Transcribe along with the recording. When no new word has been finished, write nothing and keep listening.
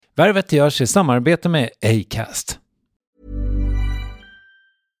Värvet görs i samarbete med Acast.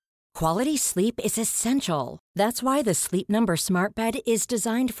 Quality sleep is essential. That's why the Sleep Number Smart Bed is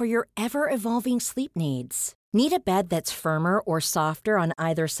designed for your ever-evolving sleep needs. Need a bed that's firmer or softer on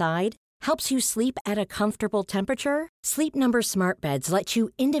either side? Helps you sleep at a comfortable temperature? Sleep Number Smart Beds let you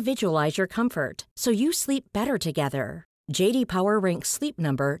individualize your comfort, so you sleep better together. J.D. Power ranks Sleep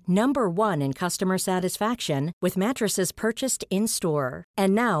Number number 1 in customer satisfaction with mattresses purchased in-store.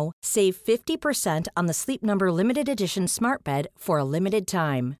 And now, save 50% on the Sleep Number Limited Edition Smart Bed for a limited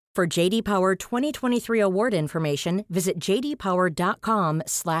time. For JD Power 2023 award information, visit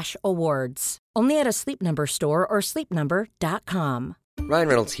jdpower.com/awards. Only at a Sleep Number store or sleepnumber.com. Ryan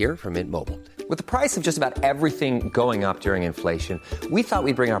Reynolds here from Mint Mobile. With the price of just about everything going up during inflation, we thought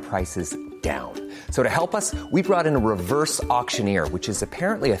we'd bring our prices down. So to help us, we brought in a reverse auctioneer, which is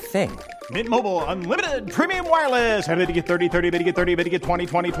apparently a thing. Mint Mobile Unlimited Premium Wireless. How to get 30, 30, bit to get 30, bit to get 20,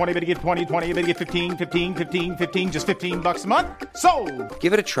 20, 20, bit to get 20, 20, bit to get 15, 15, 15, 15, just $15 a month? Sold!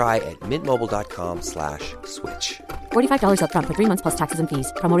 Give it a try at mintmobile.com/switch. $45 up front for 3 months plus taxes and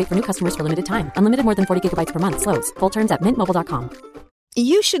fees. Promo rate for new customers for limited time. Unlimited more than 40 gigabytes per month. Slows full terms at mintmobile.com.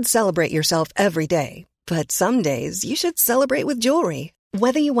 You should celebrate yourself every day. But some days you should celebrate with jewelry.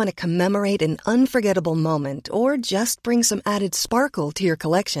 Whether you want to commemorate an unforgettable moment or just bring some added sparkle to your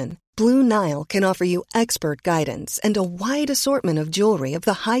collection, Blue Nile can offer you expert guidance and a wide assortment of jewelry of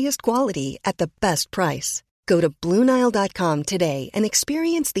the highest quality at the best price. Go to BlueNile.com today and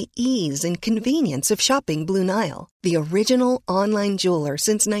experience the ease and convenience of shopping Blue Nile, the original online jeweler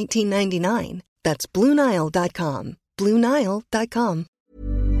since 1999. That's BlueNile.com. BlueNile.com.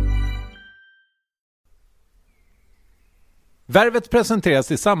 Värvet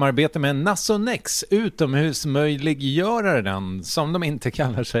presenteras i samarbete med Nasonex, utomhusmöjliggöraren, som de inte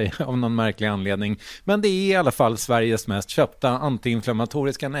kallar sig av någon märklig anledning. Men det är i alla fall Sveriges mest köpta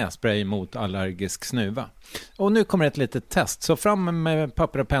antiinflammatoriska nässpray mot allergisk snuva. Och nu kommer ett litet test, så fram med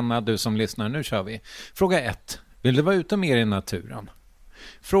papper och penna du som lyssnar, nu kör vi. Fråga 1. Vill du vara ute mer i naturen?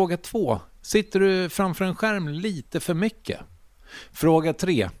 Fråga 2. Sitter du framför en skärm lite för mycket? Fråga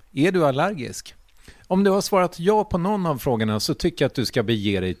 3. Är du allergisk? Om du har svarat ja på någon av frågorna så tycker jag att du ska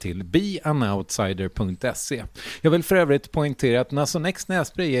bege dig till beanoutsider.se. Jag vill för övrigt poängtera att Nasonex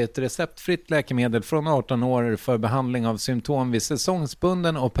nässpray är ett receptfritt läkemedel från 18 år för behandling av symptom vid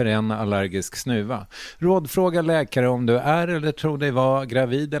säsongsbunden och perenn allergisk snuva. Rådfråga läkare om du är eller tror dig vara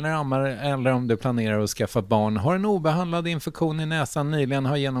gravid eller ammar, eller om du planerar att skaffa barn, har en obehandlad infektion i näsan, nyligen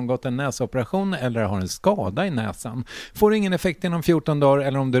har genomgått en näsoperation eller har en skada i näsan. Får ingen effekt inom 14 dagar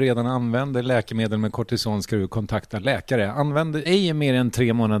eller om du redan använder läkemedel med kortison ska du kontakta läkare. Använd ej mer än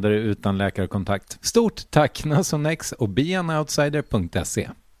 3 månader utan läkarkontakt. Stort tack Nasonex och beanoutsider.se.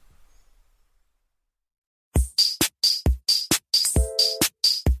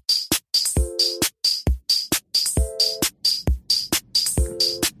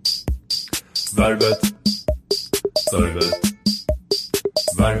 Värvet. Värvet.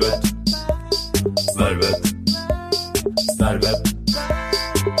 Värvet. Värvet.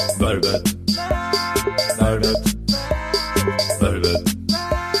 Värvet. Värvet.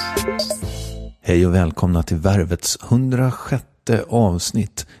 Hej och välkomna till Värvets 106:e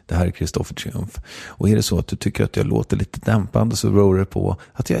avsnitt. Det här är Kristoffer Triumf. Och är det så att du tycker att jag låter lite dämpande så beror det på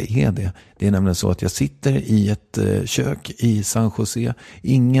att jag är det. Det är nämligen så att jag sitter i ett kök i San Jose.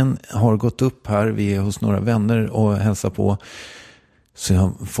 Ingen har gått upp här. Vi är hos några vänner och hälsar på. Så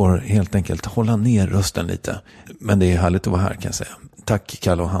jag får helt enkelt hålla ner rösten lite. Men det är härligt att vara här kan jag säga. Tack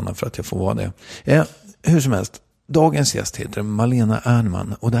Kalle och Hanna för att jag får vara det. Hur som helst. Dagens gäst heter Malena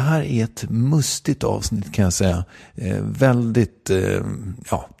Ernman och det här är ett mustigt avsnitt kan jag säga. Väldigt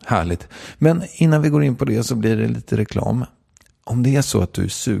härligt. Men innan vi går in på det så blir det lite reklam. Om det är så att du är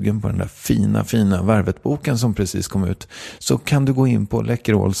sugen på den där fina Värvet-boken som precis kom ut så kan du gå in på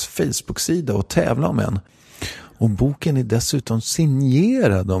Läkerolls Facebook-sida och tävla om en. Och boken är dessutom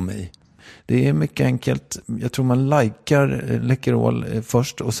signerad av mig. Det är mycket enkelt. Jag tror man likar Läkerol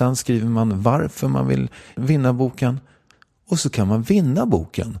först och sen skriver man varför man vill vinna boken. Och så kan man vinna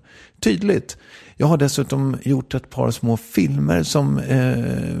boken. Tydligt. Jag har dessutom gjort ett par små filmer som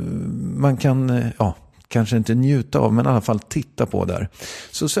man kan, kanske inte njuta av men i alla fall titta på där.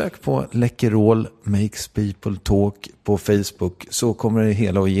 Så sök på Läkerol Makes People Talk på Facebook så kommer det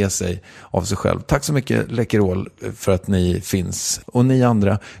hela att ge sig av sig själv. Tack så mycket Läkerol för att ni finns. Och ni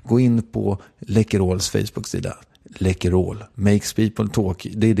andra, gå in på Läkerols Facebook-sida. Läkerol Makes People Talk,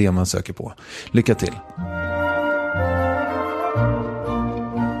 det är det man söker på. Lycka till!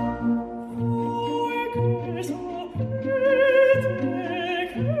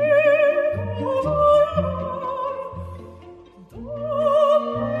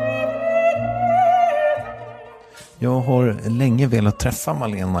 Jag har länge velat träffa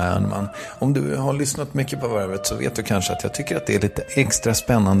Malena Ernman. Om du har lyssnat mycket på Värvet så vet du kanske att jag tycker att det är lite extra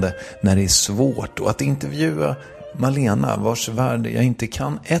spännande när det är svårt. Och att intervjua Malena, vars värld jag inte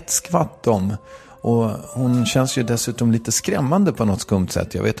kan ett skvatt om. Och hon känns ju dessutom lite skrämmande på något skumt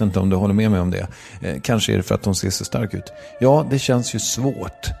sätt. Jag vet inte om du håller med mig om det. Kanske är det för att hon ser så stark ut. Ja, det känns ju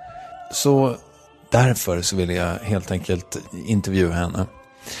svårt. Så därför så vill jag helt enkelt intervjua henne.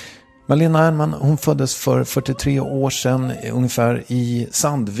 Malena Ernman, hon föddes för 43 år sedan ungefär i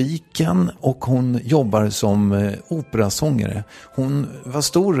Sandviken och hon jobbar som operasångare. Hon var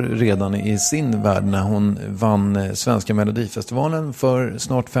stor redan i sin värld när hon vann Svenska Melodifestivalen för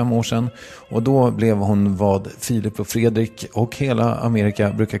snart 5 år sedan. Och då blev hon vad Filip och Fredrik och hela Amerika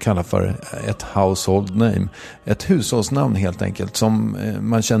brukar kalla för ett household name. Ett hushållsnamn helt enkelt som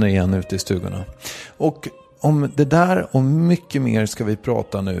man känner igen ute i stugorna. Och om det där och mycket mer ska vi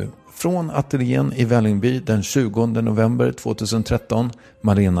prata nu. Från ateljén i Vällingby den 20 november 2013,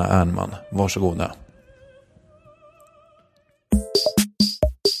 Malena Ernman. Varsågoda.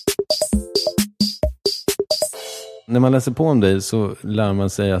 När man läser på om dig så lär man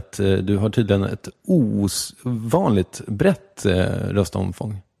sig att du har tydligen ett ovanligt brett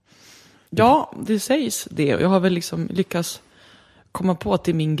röstomfång. Ja, det sägs det. Jag har väl liksom lyckats komma på att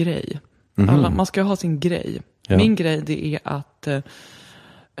det är min grej. Man ska ha sin grej. Ja. Min grej det är att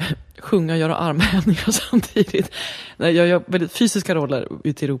sjunga och göra armhävningar samtidigt. Jag gör väldigt fysiska roller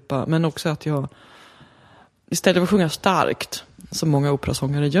ute i Europa, men också att jag istället för att sjunga starkt som många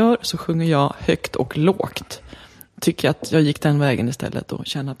operasångare gör, så sjunger jag högt och lågt. Tycker att jag gick den vägen istället och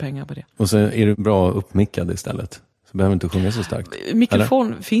tjänar pengar på det. Och så är du bra uppmickad istället. Så behöver inte sjunga så starkt.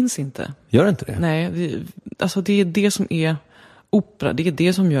 Mikrofon finns inte. Gör inte det? Nej, det är det som är opera. Det är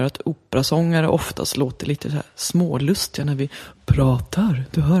det som gör att operasångare oftast låter lite så här smålustiga när vi pratar.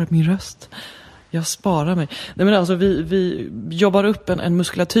 Du hör min röst. Jag sparar mig. Nej, men alltså vi jobbar upp en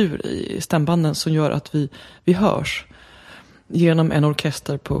muskulatur i stämbanden som gör att vi hörs genom en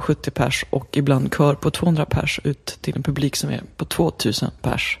orkester på 70 pers och ibland kör på 200 pers ut till en publik som är på 2000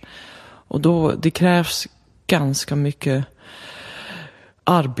 pers. Och då det krävs ganska mycket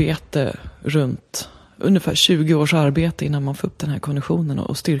arbete runt ungefär 20 års arbete innan man får upp den här konditionen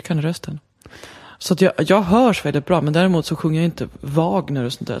och styrkan i rösten. Så att jag hörs väldigt bra, men däremot så sjunger jag inte Wagner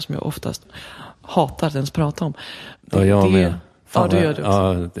och sånt där som jag oftast hatar att ens prata om. Ja, jag med. Ja, det gör du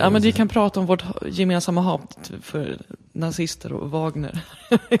också. Ja, men vi kan prata om vårt gemensamma hat för nazister och Wagner.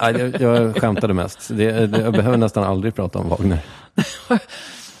 Ja, jag skämtade mest. Jag behöver nästan aldrig prata om Wagner.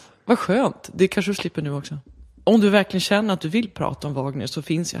 Vad skönt. Det kanske du slipper nu också. Om du verkligen känner att du vill prata om Wagner så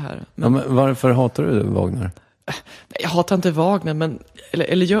finns jag här. Men varför hatar du Wagner? Jag hatar inte Wagner, men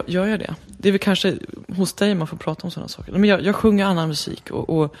eller gör jag det? Det är väl kanske hos dig man får prata om sådana saker. Men jag sjunger annan musik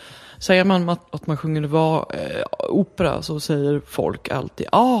och säger man att man sjunger opera så säger folk alltid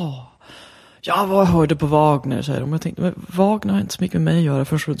jag hörde på Wagner, säger de. Jag tänkte, men Wagner har inte så mycket med mig att göra,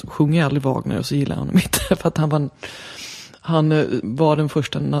 för så sjunger jag aldrig Wagner och så gillar jag honom inte för att han var den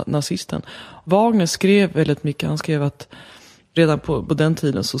första nazisten. Wagner skrev väldigt mycket. Han skrev att redan på den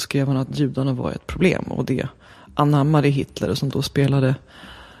tiden så skrev han att judarna var ett problem. Och det anammade Hitler som då spelade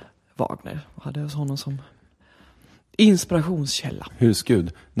Wagner. Och hade honom som inspirationskälla.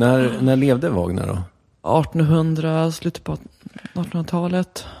 Husgud. När levde Wagner då? 1800, slutet på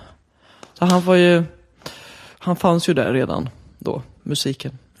 1800-talet. Så han fanns ju där redan då,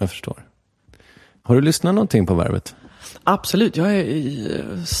 musiken. Jag förstår. Har du lyssnat någonting på Värvet? Absolut, jag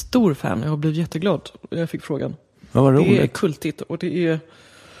är stor fan. Jag har blivit jätteglad när jag fick frågan. Vad roligt. Det är kultigt och det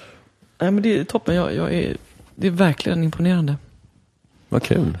är toppen. Det är verkligen imponerande. Vad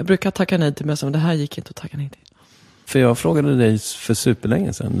kul. Jag brukar tacka nej till mässan, men det här gick inte att tacka nej till. För jag frågade dig för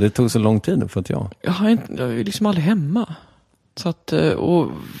superlänge sedan. Det tog så lång tid för att jag är liksom aldrig hemma. Så att, och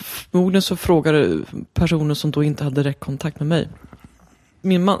förmodligen så frågade personer som då inte hade direkt kontakt med mig.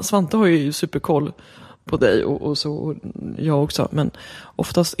 Min man Svante har ju superkoll på dig och så och jag också, men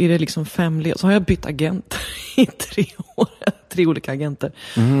oftast är det liksom 5 led. Så har jag bytt agent i 3 år, 3 olika agenter.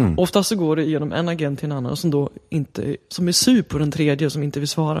 Oftast så går det genom en agent till en annan som då inte, som är sur på den tredje som inte vill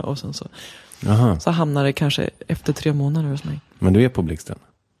svara, och sen så hamnar det kanske efter 3 månader hos mig. Men du är på Blixten?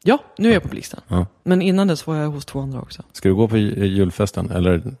 Ja, nu är jag på Blixten. Ja. Men innan dess var jag hos 2 andra också. Ska du gå på julfesten?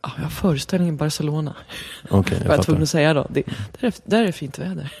 Eller? Ja, jag har föreställning i Barcelona. Okej, jag var tvungen att säga då. Där är fint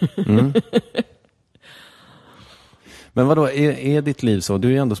väder. Men vadå, är ditt liv så?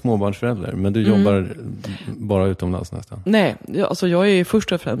 Du är ändå småbarnsförälder, men du jobbar bara utomlands nästan. Nej, alltså jag är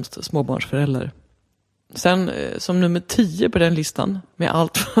först och främst småbarnsförälder. Sen som nummer 10 på den listan, med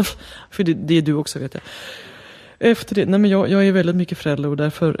allt, för det är du också, vet jag. Efter det, nej men jag är väldigt mycket förälder och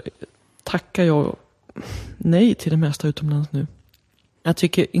därför tackar jag nej till det mesta utomlands nu. Jag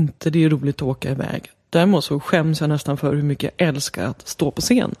tycker inte det är roligt att åka iväg. Däremot så skäms jag nästan för hur mycket jag älskar att stå på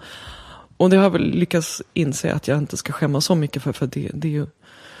scen. Och det har jag väl lyckats inse att jag inte ska skämmas så mycket för det är ju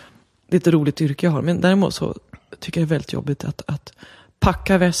det är ett roligt yrke jag har. Men däremot så tycker jag det är väldigt jobbigt att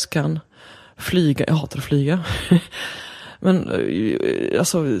packa väskan, flyga. Jag hatar att flyga. Men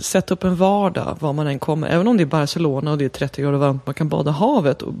alltså sätta upp en vardag var man än kommer. Även om det är Barcelona och det är 30 grader varmt, man kan bada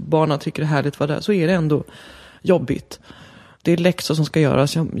havet och barnen tycker det är härligt att vara där, så är det ändå jobbigt. Det är läxor som ska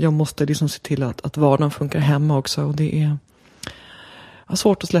göras. Jag måste liksom se till att vardagen funkar hemma också. Och det är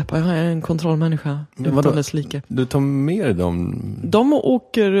svårt att släppa. Jag är en kontrollmänniska. Du tar med dig dem? De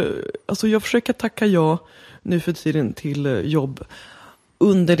åker... Alltså jag försöker tacka ja nu för tiden till jobb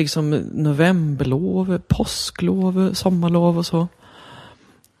under liksom novemberlov, påsklov, sommarlov och så.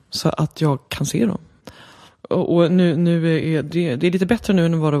 Så att jag kan se dem. Och nu är det är lite bättre nu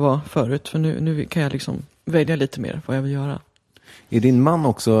än vad det var förut. För nu kan jag liksom välja lite mer vad jag vill göra. Är din man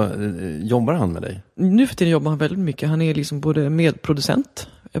också, jobbar han med dig? Nu för tiden jobbar han väldigt mycket. Han är liksom både medproducent.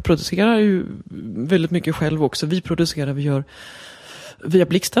 Jag producerar ju väldigt mycket själv också. Vi gör via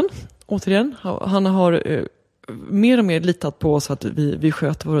Blixten, återigen. Han har mer och mer litat på oss att vi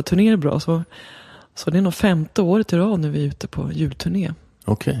sköter våra turnéer bra. Så det är nog 5:e året i rad när vi är ute på julturné.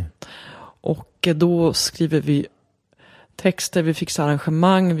 Okej. Och då skriver vi texter, vi fixar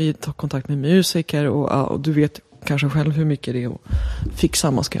arrangemang, vi tar kontakt med musiker och du vet kanske själv hur mycket det är att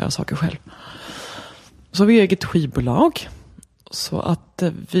fixa, man ska göra saker själv. Så vi har eget skivbolag, så att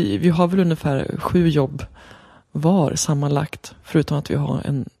vi har väl ungefär 7 jobb var sammanlagt, förutom att vi har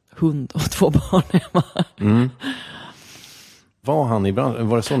en hund och 2 barn hemma. Mm. Var han i branschen?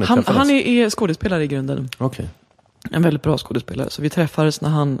 Var det så ni träffades? Han är skådespelare i grunden. Okej. En väldigt bra skådespelare. Så vi träffades när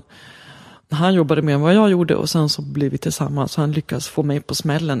han jobbade med vad jag gjorde, och sen så blev vi tillsammans. Så han lyckades få mig på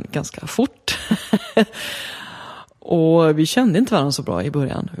smällen ganska fort. Och vi kände inte varandra så bra i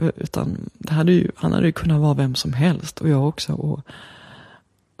början. Utan han hade ju kunnat vara vem som helst, och jag också.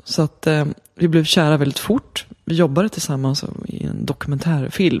 Så att vi blev kära väldigt fort. Vi jobbade tillsammans i en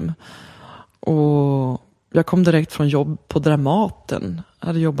dokumentärfilm. Och jag kom direkt från jobb på Dramaten. Jag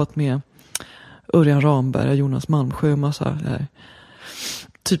hade jobbat med Örjan Ramberg, Jonas Malmsjö och massa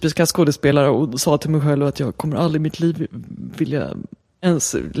typiska skådespelare, och sa till mig själv att jag kommer aldrig i mitt liv vilja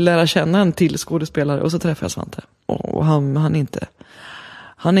ens lära känna en till skådespelare. Och så träffade jag Svante. Och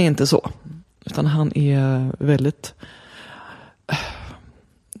han är inte så. Utan han är väldigt...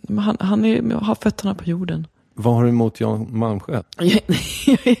 Han har fötterna på jorden. Vad har du emot Jan Malmsjö?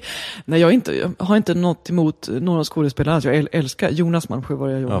 Nej, jag har inte något emot några skådespelare. Jag älskar Jonas Malmsjö,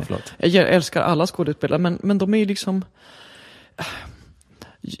 vad jag gjorde. Ja, jag älskar alla skådespelare, men de är ju liksom...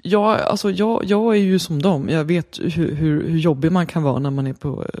 Jag är ju som dem. Jag vet hur jobbig man kan vara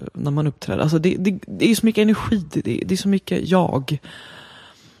när man uppträder. Alltså det är så mycket energi, det är så mycket jag.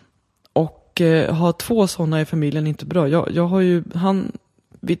 Och ha 2 sådana i familjen är inte bra. Jag har ju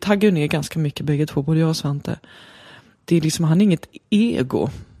vi taggar ner ganska mycket bägge två, både jag och Svante. Det är liksom, han är inget ego.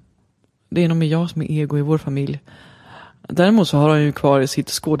 Det är nog jag som är ego i vår familj. Däremot så har han ju kvar sitt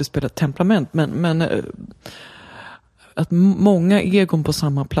skådespelartemperament, men att många egon på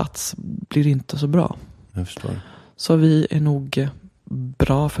samma plats blir inte så bra. Jag förstår. Så vi är nog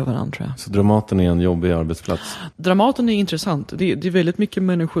bra för varandra, tror jag. Så Dramaten är en jobbig arbetsplats? Dramaten är intressant. Det är väldigt mycket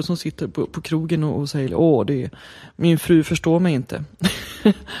människor som sitter på krogen och säger min fru förstår mig inte.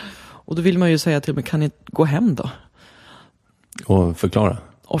 Och då vill man ju säga till mig, kan ni gå hem då? Och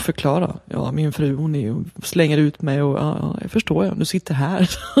förklara? Ja, min fru hon slänger ut mig och jag förstår, du sitter här.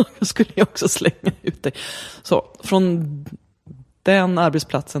 Jag skulle ju också slänga ut dig. Så från den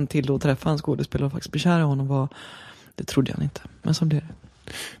arbetsplatsen till att träffa en skådespelare och faktiskt bli kär i honom det trodde jag inte. Men som det är.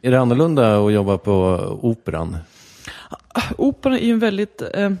 Är det annorlunda att jobba på operan? Operan är ju en väldigt...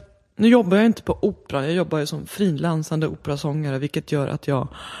 nu jobbar jag inte på operan. Jag jobbar ju som frilansande operasångare, vilket gör att jag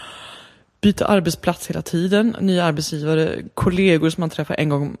byter arbetsplats hela tiden. Nya arbetsgivare, kollegor som man träffar en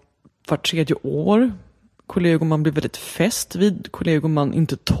gång var 3:e år. Kollegor man blir väldigt fäst vid. Kollegor man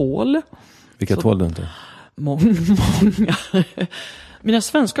inte tål. Vilka tål du inte? Många. Mina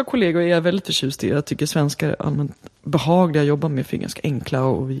svenska kollegor är jag väldigt förtjust i. Jag tycker svenskar är allmänt behagliga att jobba med, för ganska enkla,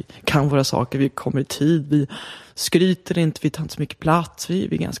 och vi kan våra saker, vi kommer i tid, vi skryter inte, vi tar inte så mycket plats, vi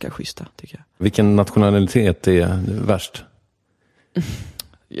är ganska schyssta, tycker jag. Vilken nationalitet är värst?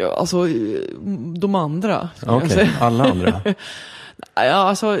 Ja, alltså de andra. Okej, alla andra. Ja,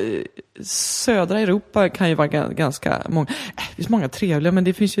 alltså södra Europa kan ju vara ganska många. Det finns många trevliga, men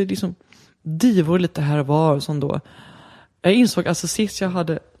det finns ju liksom divor lite här och var som då. Jag insåg, alltså sist jag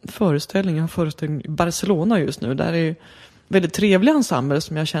hade föreställning i Barcelona just nu, där är väldigt trevlig ensemble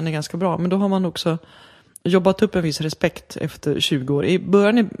som jag känner ganska bra. Men då har man också jobbat upp en viss respekt efter 20 år. I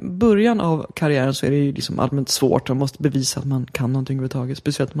början av karriären så är det ju liksom allmänt svårt. Man måste bevisa att man kan någonting överhuvudtaget.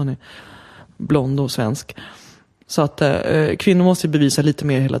 Speciellt om man är blond och svensk. Så att kvinnor måste bevisa lite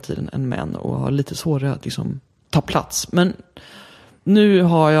mer hela tiden än män. Och har lite svårare att liksom ta plats. Men nu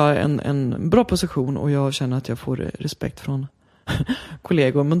har jag en bra position och jag känner att jag får respekt från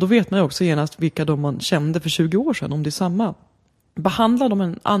kollegor. Men då vet man ju också genast vilka de man kände för 20 år sedan. Om det är samma. Behandlar de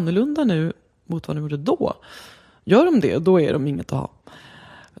en annorlunda nu mot vad de gjorde då? Gör de det, då är de inget att ha.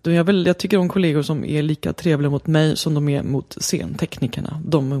 Jag tycker om kollegor som är lika trevliga mot mig som de är mot scenteknikerna.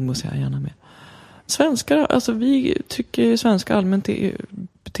 De umgås jag gärna med. Svenskar, alltså vi tycker svenskar allmänt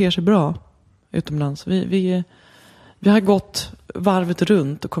beter sig bra utomlands. Vi har gått varvet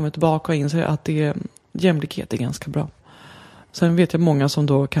runt och kommit tillbaka och inser att jämlikhet är ganska bra. Sen vet jag många som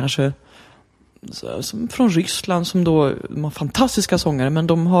då kanske som från Ryssland som då har fantastiska sångare, men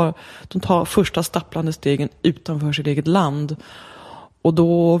de tar första stapplande stegen utanför sitt eget land. Och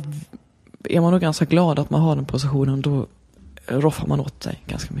då är man nog ganska glad att man har den positionen. Då roffar man åt sig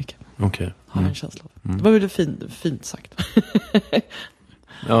ganska mycket. Okej. Har en känsla av. Det var väldigt fint sagt.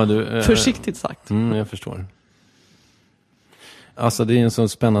 Ja, försiktigt sagt. Jag förstår. Alltså det är en sån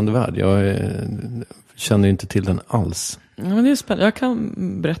spännande värld. Jag känner inte till den alls. Ja, men det är spännande. Jag kan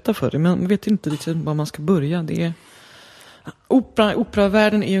berätta för dig, men jag vet inte riktigt var man ska börja.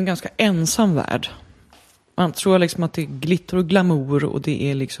 Operavärlden är ju en ganska ensam värld. Man tror liksom att det är glitter och glamour och det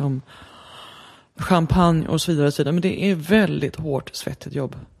är liksom champagne och så vidare och så vidare. Men det är väldigt hårt, svettigt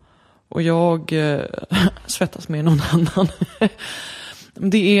jobb. Och jag svettas med någon annan.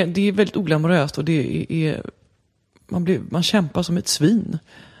 Det är väldigt oglamoröst och man kämpar som ett svin.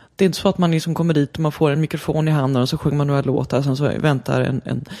 Det är inte så att man liksom kommer dit och man får en mikrofon i handen och så sjunger man några låtar. Sen så väntar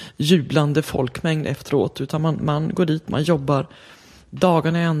en jublande folkmängd efteråt. Utan man går dit, man jobbar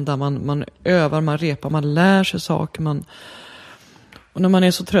dagarna i ända. Man övar, man repar, man lär sig saker. Och när man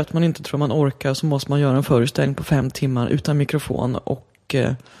är så trött man inte tror man orkar så måste man göra en föreställning på 5 timmar utan mikrofon.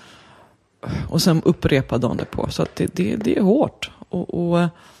 Och sen upprepa dagen därpå. Så att det är hårt. Och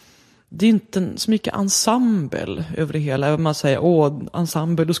det är inte så mycket ensemble över det hela. Även man säger,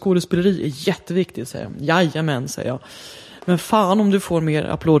 ensemble och skådespeleri är jätteviktigt, säger jag. Jajamän, säger jag. Men fan om du får mer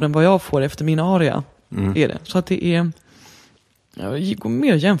applåd än vad jag får efter min aria. Är det. Så att det är... Jag går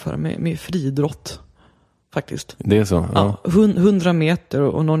mer att jämföra med friidrott. Faktiskt. Det är så? Ja. 100 meter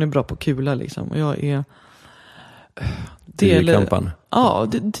och någon är bra på kula liksom. Och jag är... 10-kampan? Ja,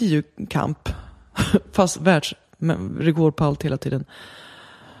 10-kamp. Fast världsrekord på allt hela tiden.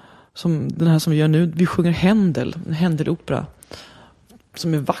 Som den här som vi gör nu. Vi sjunger Händel, en Händelopera.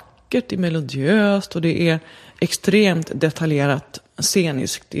 Som är vackert, det är melodiöst och det är extremt detaljerat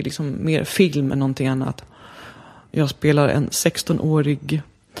sceniskt. Det är liksom mer film än någonting annat. Jag spelar en 16-årig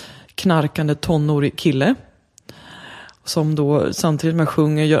knarkande tonårig kille. Som då samtidigt med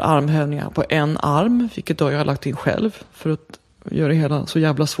sjunger gör armhävningar på en arm. Vilket då jag har lagt in själv. För att göra det hela så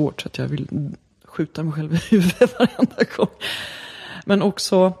jävla svårt. Så att jag vill skjuta mig själv i huvudet varenda gång. Men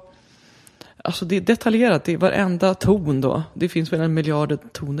också... Alltså det är detaljerat, det är varenda ton då. Det finns väl 1 miljard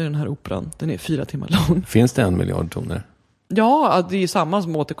toner i den här operan. Den är 4 timmar lång. Finns det 1 miljard toner? Ja, det är samma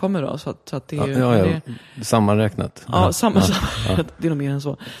som återkommer då. Så att det är, ja. Sammanräknat. Ja, sammanräknat. Det är nog mer än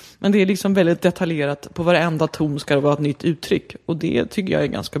så. Men det är liksom väldigt detaljerat. På varenda ton ska det vara ett nytt uttryck. Och det tycker jag är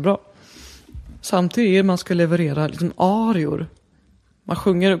ganska bra. Samtidigt är det man ska leverera liksom arior. Man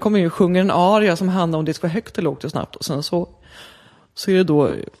sjunger en aria som handlar om det ska vara högt eller lågt och snabbt. Och sen så är det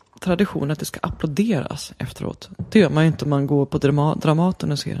då... tradition att det ska applåderas efteråt. Det gör man ju inte om man går på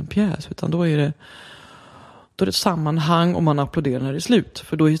Dramaten och ser en pjäs. Utan då är det ett sammanhang och man applåderar när det är slut.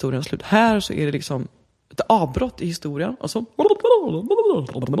 För då är historien slut. Här så är det liksom ett avbrott i historien. Och så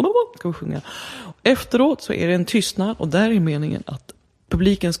ska vi sjunga. Efteråt så är det en tystnad. Och där är meningen att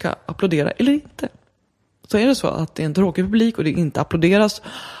publiken ska applådera eller inte. Så är det så att det är en tråkig publik och det inte applåderas.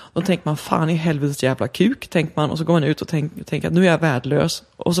 Då tänker man, fan i helvetes jävla kuk, tänker man. Och så går man ut och tänker att nu är jag värdelös.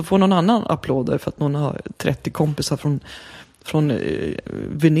 Och så får någon annan applåder för att någon har 30 kompisar från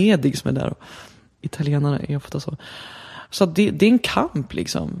Venedig som är där. Italienarna är ofta så. Så det är en kamp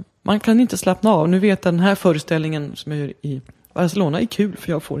liksom. Man kan inte slappna av. Nu vet jag den här föreställningen som jag gör i Barcelona är kul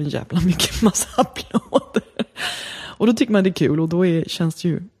för jag får en jävla mycket massa applåder. Och då tycker man det är kul och då känns det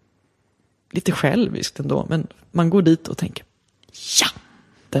ju lite själviskt ändå. Men man går dit och tänker, ja!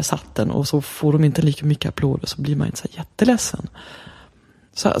 Där satt den och så får de inte lika mycket applåder så blir man inte så jätteledsen.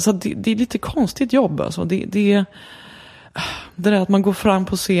 Så det är lite konstigt jobb alltså. Det där att man går fram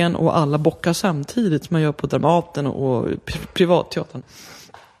på scen och alla bockar samtidigt som man gör på Dramaten och privatteatern.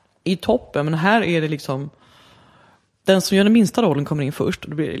 I toppen, men här är det liksom Den som gör den minsta rollen kommer in först och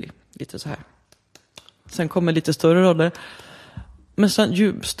då blir det lite så här. Sen kommer lite större roller. Men sen,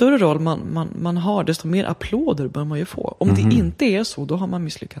 ju större roll man har, desto mer applåder bör man ju få. Om det inte är så, då har man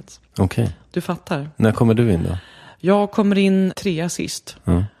misslyckats. Okej. Du fattar. När kommer du in då? Jag kommer in 3 sist.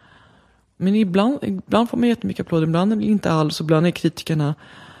 Mm. Men ibland får man jättemycket applåder. Ibland inte alls. Ibland är kritikerna...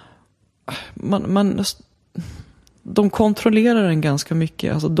 De kontrollerar den ganska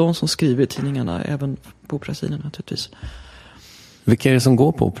mycket. Alltså de som skriver i tidningarna, även på operasidan naturligtvis. Vilka är det som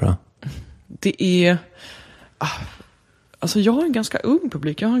går på opera? Det är... Alltså jag har en ganska ung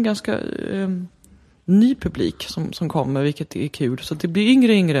publik. Jag har en ganska ny publik som kommer, vilket är kul. Så det blir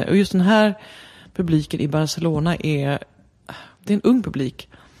yngre och yngre. Och just den här publiken i Barcelona det är en ung publik.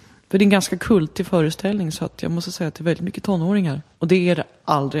 För det är en ganska kultig föreställning, så att jag måste säga att det är väldigt mycket tonåringar. Och det är det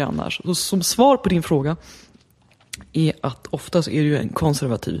aldrig annars. Och som svar på din fråga är att oftast är det ju en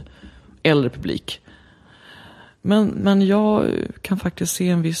konservativ äldre publik. Men jag kan faktiskt se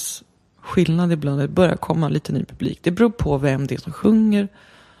en viss skillnad ibland. Det börjar komma lite ny publik. Det beror på vem det är som sjunger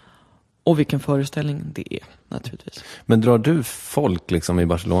och vilken föreställning det är, naturligtvis. Men drar du folk liksom i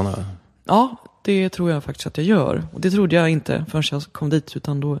Barcelona? Ja, det tror jag faktiskt att jag gör. Och det trodde jag inte förrän jag kom dit,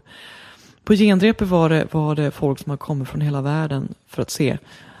 utan då på Genrepet var det folk som har kommit från hela världen för att se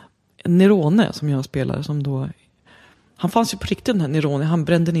Nerone som jag spelar, som då... Han fanns ju på riktigt, den här Nerone. Han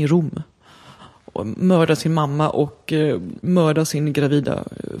brände ner Rom och mördade sin mamma och mördade sin gravida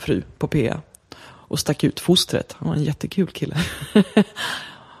fru Popea och stack ut fostret. Han var en jättekul kille.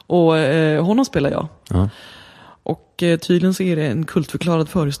 Och honom spelar jag. Ja. Och tydligen så är det en kultförklarad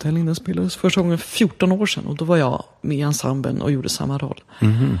föreställning. Den spelades första gången för 14 år sedan. Och då var jag med i ensemblen och gjorde samma roll.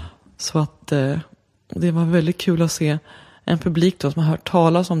 Mm-hmm. Så att det var väldigt kul att se en publik då som har hört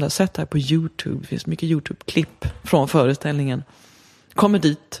talas om det. Sett det här på YouTube. Det finns mycket YouTube-klipp från föreställningen. Kommer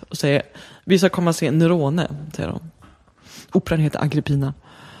dit och säger: vi ska komma och se Nerone, säger de. Operan heter Agrippina.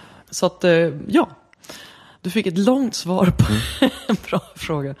 Så att, ja. Du fick ett långt svar på en bra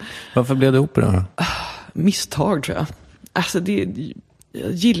fråga. Varför blev det opera då? Misstag, tror jag. Alltså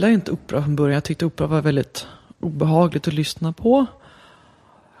jag gillar ju inte opera från början. Jag tyckte opera var väldigt obehagligt att lyssna på.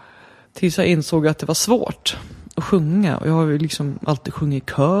 Tills jag insåg att det var svårt att sjunga. Och jag har ju liksom alltid sjungit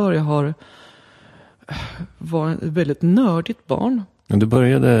i kör. Jag var ett väldigt nördigt barn. Du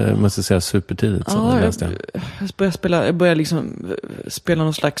började, måste jag säga, supertidigt. Ja, jag började liksom spela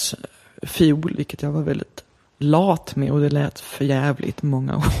någon slags fiol, vilket jag var väldigt lat med. Och det lät för jävligt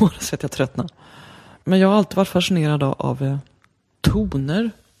många år, så att jag tröttnade. Men jag har alltid varit fascinerad av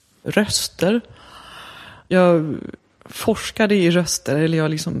toner, röster. Jag forskade i röster, eller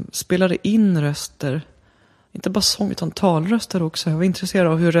jag liksom spelade in röster. Inte bara sång, utan talröster också. Jag var intresserad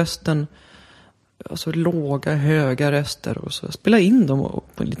av hur rösten, alltså låga, höga röster, och så spelade in dem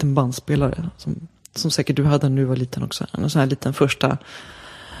på en liten bandspelare. Som säkert du hade när du var liten också. En sån här liten första,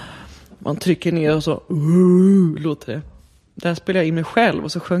 man trycker ner och så låter det. Där spelade jag in mig själv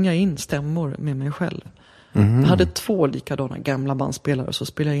och så sjöng jag in stämmor med mig själv. Mm. Jag hade 2 likadana gamla bandspelare, så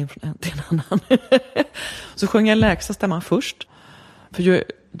spelade jag in från en till en annan. Så sjöng jag lägsta stämman först. För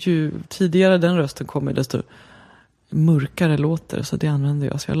ju tidigare den rösten kommer, desto mörkare låter. Så det använde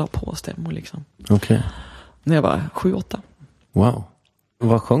jag, så jag la på stämmor liksom. Okej. När jag var 7-8. Wow.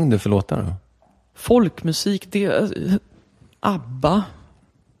 Vad sjöng du för låtar då? Folkmusik, det ABBA.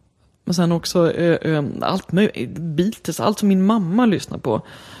 Men sen också allt möjligt, Beatles, allt som min mamma lyssnar på.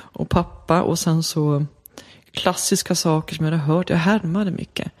 Och pappa, och sen så klassiska saker som jag hade hört. Jag härmade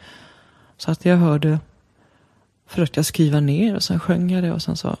mycket. Så att jag hörde, försökte jag skriva ner och sen sjöng jag det. Och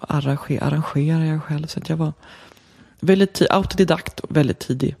sen så arrangerade jag själv. Så att jag var väldigt autodidakt och väldigt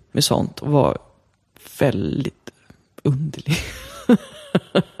tidig med sånt. Och var väldigt underlig.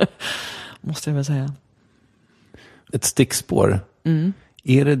 Måste jag väl säga. Ett stickspår. Mm.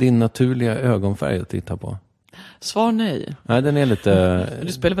 Är det din naturliga ögonfärg att titta på? Svar nej. Nej, den är lite...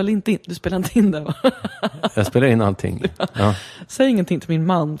 Du spelar väl inte in, du spelar inte in där, va? Jag spelar in allting. Ja. Säg ingenting till min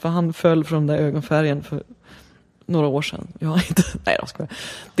man, för han föll från den där ögonfärgen för några år sedan. Jag har inte... Nej, jag skojar.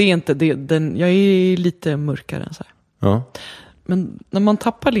 Det är inte... jag är lite mörkare än så här. Ja. Men när man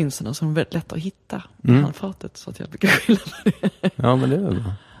tappar linserna så är de väldigt lätta att hitta i handfatet. Så att jag brukar skylla på det. Ja, men det är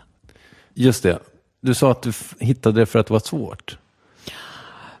bra. Just det. Du sa att du hittade det för att det var svårt.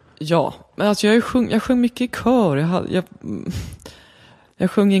 Ja, men alltså jag sjöng mycket i kör.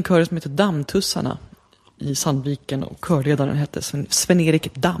 Jag sjöng i en kör som heter Dammtussarna i Sandviken, och körledaren hette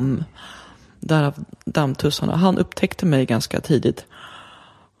Sven-Erik Damm. Därav Dammtussarna. Han upptäckte mig ganska tidigt.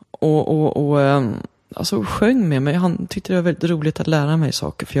 Och alltså sjöng med mig. Han tyckte det var väldigt roligt att lära mig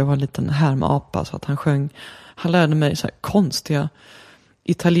saker, för jag var en liten härmapa, så att han lärde mig så här konstiga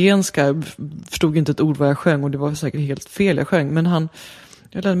italienska, förstod inte ett ord vad jag sjöng och det var säkert helt fel jag sjöng. Men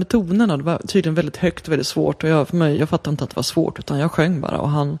jag lärde mig tonerna, det var tydligen väldigt högt och väldigt svårt. Och jag fattade inte att det var svårt, utan jag sjöng bara.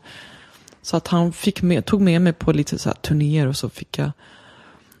 Och så att han tog med mig på lite så här turnéer och så fick jag...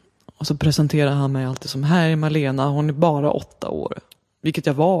 Och så presenterade han mig alltid som, här är Malena, hon är bara 8 år. Vilket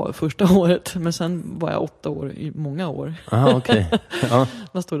jag var första året, men sen var jag 8 år i många år. Aha, okej. Ja.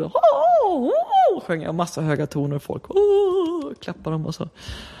 Man stod där, sjöng jag massa höga toner och folk klappade dem och så.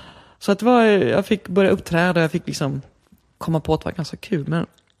 Så att jag fick börja uppträda, jag fick liksom komma på att det var ganska kul. Men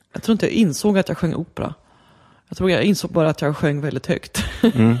jag tror inte jag insåg att jag sjöng opera. Jag insåg bara att jag sjöng väldigt högt.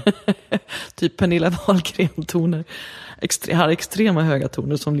 Typ Pernilla Wahlgren-toner. Har extrema höga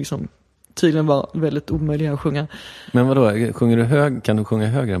toner som liksom tydligen var väldigt omöjliga att sjunga. Men vadå, kan du sjunga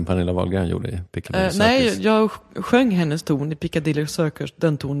högre än Pernilla Wahlgren gjorde i Piccadilly Circus? Nej, jag sjöng hennes ton i Piccadilly Circus.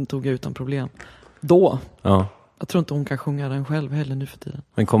 Den tonen tog jag utan problem. Då. Ja. Jag tror inte hon kan sjunga den själv heller nu för tiden.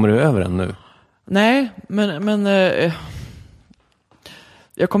 Men kommer du över den nu? Nej, men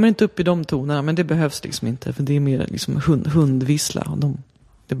jag kommer inte upp i de tonerna, men det behövs liksom inte, för det är mer liksom hundvissla och det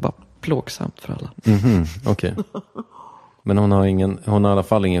är bara plågsamt för alla. Okej. Men hon har i alla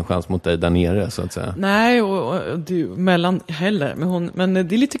fall ingen chans mot dig där nere, så att säga. Nej, och det mellan heller, men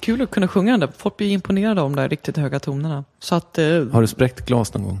det är lite kul att kunna sjunga den där. Folk blir imponerade av de där riktigt höga tonerna. Så att har du spräckt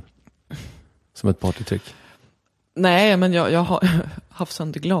glas någon gång? Som ett partytrick? Nej, men jag har haft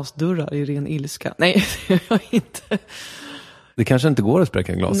sönder glasdörrar i ren ilska. Nej, jag har inte. Det kanske inte går att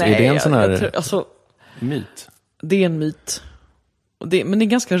spräcka glas. Nej, är det en sån här myt? Det är en myt. Men det är en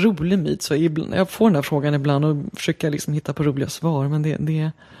ganska rolig myt. Så jag får den här frågan ibland och försöker liksom hitta på roliga svar. Men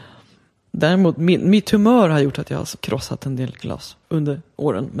det däremot, mitt humör har gjort att jag har krossat en del glas under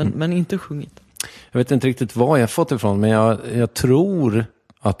åren. Men inte sjungit. Jag vet inte riktigt var jag fått ifrån. Men jag tror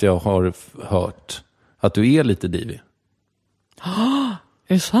att jag har hört att du är lite divig.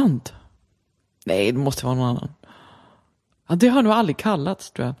 Är det sant? Nej, det måste vara någon annan. Ja, det har nog aldrig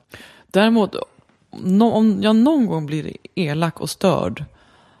kallats, tror jag. Däremot, om jag någon gång blir elak och störd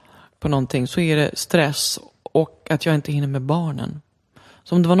på någonting, så är det stress och att jag inte hinner med barnen.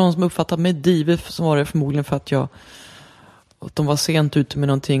 Så om det var någon som uppfattade mig divig, så var det förmodligen för att de var sent ute med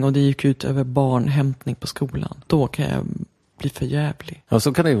någonting och det gick ut över barnhämtning på skolan. Då kan jag bli för jävlig. Ja,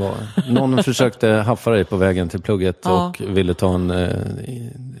 så kan det ju vara. Någon försökte haffa dig på vägen till plugget och ville ta en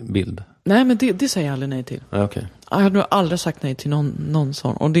bild. Nej, men det säger jag aldrig nej till. Ja, okay. Jag har nog aldrig sagt nej till någon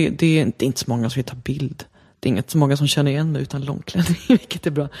sån. Och det är inte så många som vill ta bild. Det är inte så många som känner igen mig utan långklänning, vilket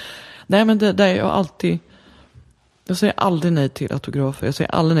är bra. Nej, men det är jag alltid... Jag säger aldrig nej till autografer. Jag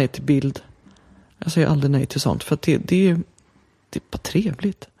säger aldrig nej till bild. Jag säger aldrig nej till sånt. För att det är bara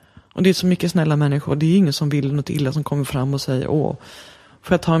trevligt. Och det är så mycket snälla människor. Det är ingen som vill något illa som kommer fram och säger: får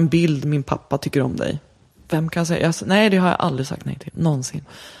jag ta en bild, min pappa tycker om dig. Vem kan säga? Nej, det har jag aldrig sagt nej till. Någonsin.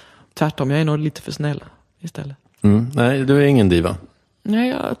 Tvärtom, jag är nog lite för snäll istället. Nej, du är ingen diva. Nej,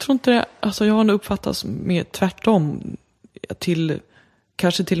 jag tror inte det. Alltså, jag har nog uppfattats med tvärtom.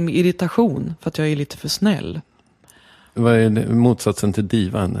 Kanske till och med irritation. För att jag är lite för snäll. Vad är motsatsen till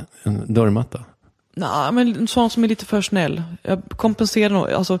diva? En dörrmatta? Nej, men en sån som är lite för snäll. Jag kompenserar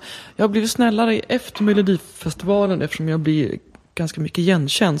nog. Alltså, jag har blivit snällare efter Melodifestivalen. Eftersom jag blir ganska mycket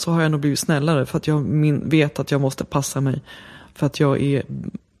igenkänd, så har jag nog blivit snällare. För att jag vet att jag måste passa mig. För att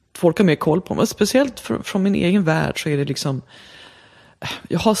folk har mer koll på mig. Speciellt från min egen värld så är det liksom...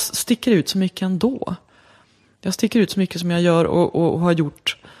 Jag sticker ut så mycket ändå. Jag sticker ut så mycket som jag gör och har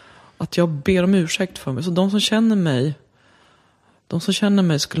gjort att jag ber om ursäkt för mig. Så de som känner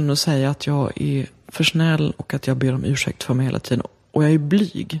mig skulle nog säga att jag är för snäll och att jag ber om ursäkt för mig hela tiden. Och jag är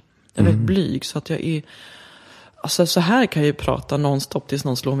blyg. Jag är väldigt blyg, så att jag är... Alltså, så här kan jag ju prata nonstop tills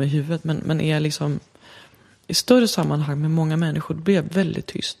någon slår mig i huvudet. Men är jag liksom i större sammanhang med många människor, då blir jag väldigt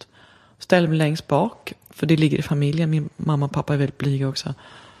tyst. Ställer mig längst bak, för det ligger i familjen. Min mamma och pappa är väldigt blyga också.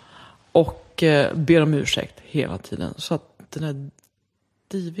 Och ber om ursäkt hela tiden. Så att den här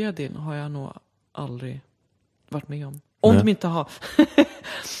diviga delen har jag nog aldrig varit med om. Om de inte har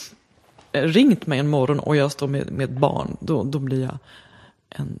ringt mig en morgon och jag står med ett barn, då blir jag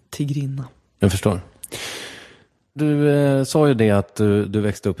en tigrinna. Jag förstår. Du sa ju det att du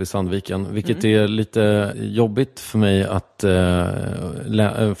växte upp i Sandviken, vilket är lite jobbigt för mig att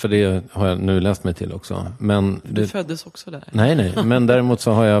för det har jag nu läst mig till också. Men du föddes också där? Nej, men däremot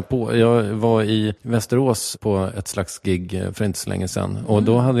så har jag var i Västerås på ett slags gig för inte så länge sedan. Och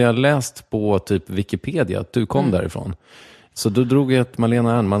då hade jag läst på typ Wikipedia att du kom därifrån. Så då drog jag ett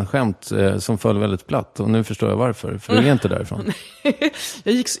Malena Ernman-skämt som föll väldigt platt. Och nu förstår jag varför. För du är inte därifrån.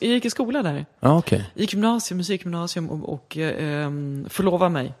 jag gick i skola där. Ah, okay. Gick musikgymnasium och förlovade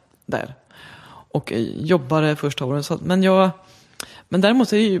mig där. Och jobbade första åren. Men Men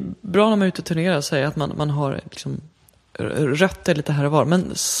däremot är det ju bra när man är ute och turnerar och säger att man har liksom rötter lite här och var.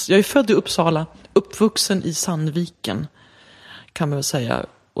 Men jag är född i Uppsala, uppvuxen i Sandviken kan man väl säga.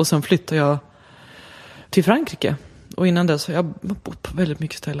 Och sen flyttade jag till Frankrike. Och innan dess har jag bott på väldigt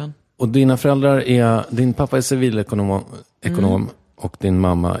mycket ställen. Och dina föräldrar din pappa är civilekonom och din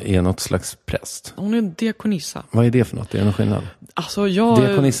mamma är något slags präst. Hon är en diakonissa. Vad är det för något? Är det någon skillnad? Alltså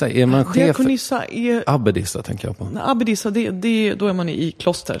Diakonissa, är man chef? Diakonissa är... Abbedissa tänker jag på. Abbedissa, då är man i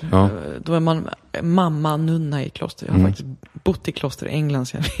kloster. Ja. Då är man mamma, nunna i kloster. Jag har faktiskt bott i kloster i England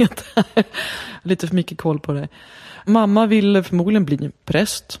så jag vet. Lite för mycket koll på det. Mamma ville förmodligen bli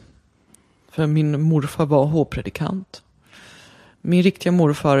präst. För min morfar var hovpredikant. Min riktiga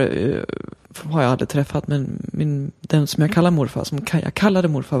morfar har jag aldrig träffat, men den som jag kallar morfar, som jag kallade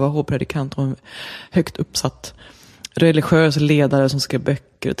morfar, var hovpredikant och en högt uppsatt religiös ledare som skrev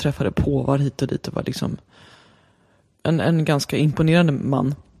böcker, träffade påvar hit och dit. Det var liksom en ganska imponerande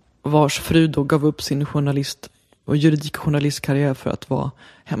man, vars fru då gav upp sin journalist- och juridikjournalistkarriär för att vara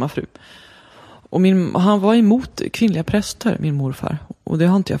hemmafru. Och han var emot kvinnliga präster, min morfar. Och det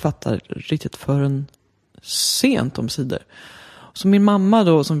har inte jag fattat riktigt förrän sent om sidor. Så min mamma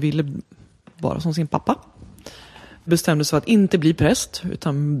då, som ville vara som sin pappa, bestämde sig för att inte bli präst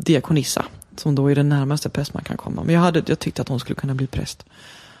utan diakonissa, som då är den närmaste präst man kan komma. Men jag tyckte att hon skulle kunna bli präst.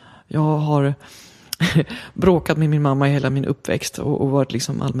 Jag har bråkat med min mamma i hela min uppväxt och varit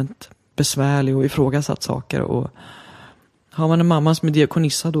liksom allmänt besvärlig och ifrågasatt saker. Och har man en mamma som är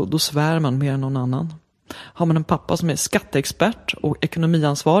diakonissa då svär man mer än någon annan. Har man en pappa som är skatteexpert och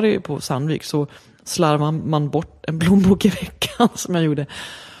ekonomiansvarig på Sandvik så slarvar man bort en blombok i veckan som jag gjorde.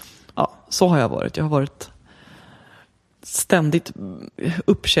 Ja, så har jag varit. Jag har varit ständigt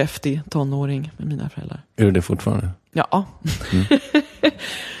uppkäftig tonåring med mina föräldrar. Är du det fortfarande? Ja.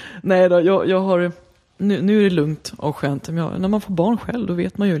 Nej då, jag har... Nu är det lugnt och skönt. När man får barn själv, då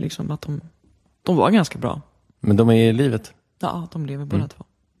vet man ju liksom att de var ganska bra. Men de är i livet? Ja, de lever båda två.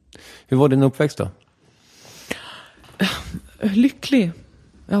 Hur var din uppväxt då? Lycklig.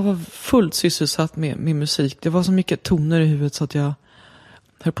 Jag var fullt sysselsatt med musik. Det var så mycket toner i huvudet så att jag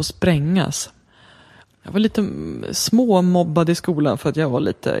höll på att sprängas. Jag var lite småmobbad i skolan för att jag var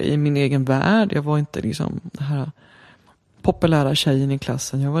lite i min egen värld. Jag var inte liksom den här populära tjejen i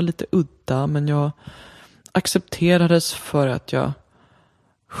klassen. Jag var lite udda, men jag accepterades för att jag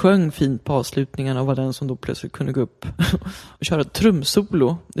sjöng fint på avslutningen och var den som då plötsligt kunde gå upp och köra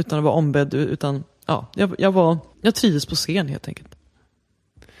trumsolo utan att vara ombedd. Utan, ja, jag trivdes på scen helt enkelt.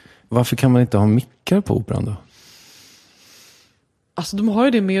 Varför kan man inte ha mickar på operan då? Alltså de har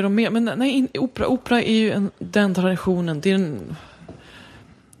ju det mer och mer. Men nej, opera är ju den traditionen. Det är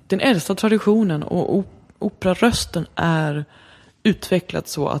den äldsta traditionen. Och operarösten är utvecklad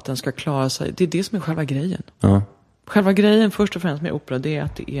så att den ska klara sig. Det är det som är själva grejen. Ja. Själva grejen först och främst med opera, det är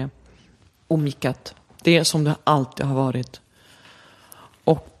att det är omickat. Det är som det alltid har varit.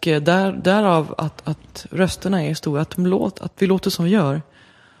 Och därav att rösterna är stora. Att vi låter som vi gör.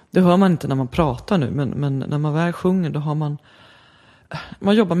 Det hör man inte när man pratar nu. Men när man väl sjunger, då har man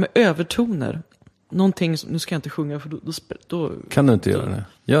jobbar med övertoner. Någonting som, nu ska jag inte sjunga för då kan du inte göra det?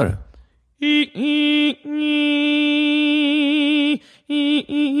 Gör det.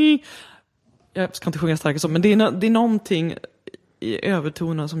 Jag ska inte sjunga starkare så, men det är någonting i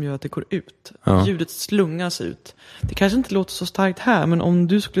övertonen som gör att det går ut. Ja. Ljudet slungas ut. Det kanske inte låter så starkt här, men om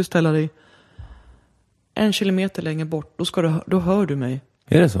du skulle ställa dig 1 kilometer längre bort, då hör du mig.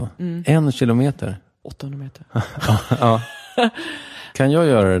 Är det så? 1 kilometer? 800 meter. Ja. Kan jag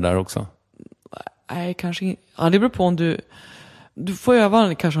göra det där också? Nej, kanske inte. Ja, det beror på om du får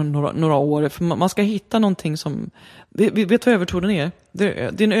öva kanske några år. För man ska hitta någonting som... Vet du vad övertonen är? Det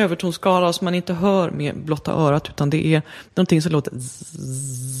är en övertonskala som man inte hör med blotta örat. Utan det är någonting som låter...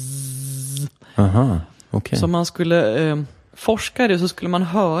 Aha, okej. Så man skulle forska det så skulle man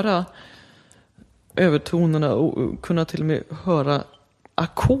höra övertonerna och kunna till och med höra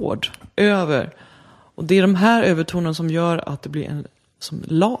ackord över. Och det är de här övertonerna som gör att det blir som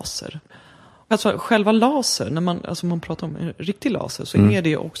laser. Alltså själva laser, när man pratar om en riktig laser, så är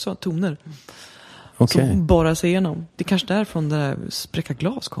det också toner som borrar sig igenom. Det är kanske därifrån det där spräcka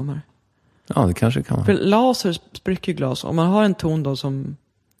glas kommer. Ja, det kanske kan vara. För laser spräcker glas. Om man har en ton då som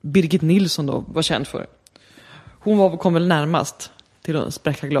Birgit Nilsson då var känd för. Hon kom väl närmast till att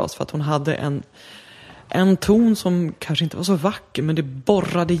spräcka glas för att hon hade en ton som kanske inte var så vacker, men det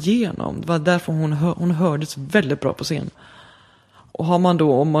borrade igenom. Det var därför hon hördes väldigt bra på scen. Och om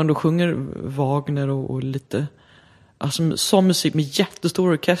man då sjunger Wagner och lite alltså som musik med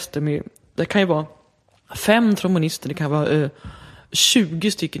jättestor orkester det kan ju vara 5 trombonister, det kan vara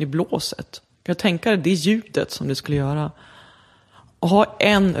 20 stycken i blåset. Kan jag tänka dig det ljudet som det skulle göra Och ha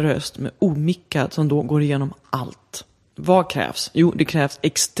en röst med omickad som då går igenom allt. Vad krävs? Jo, det krävs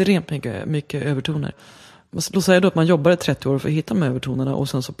extremt mycket övertoner. Då säger då att man jobbar i 30 år för att hitta de övertonerna och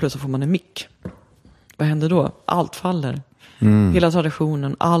sen så plötsligt får man en mick. Vad händer då? Allt faller. Hela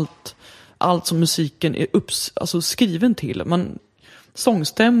traditionen, allt som musiken är alltså skriven till.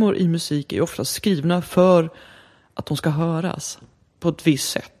 Sångstämmor i musik är ofta skrivna för att de ska höras på ett visst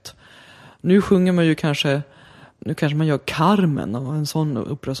sätt. Nu sjunger man ju kanske man gör Carmen och en sån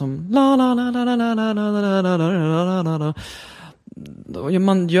opera som la la la la la la la la la la la.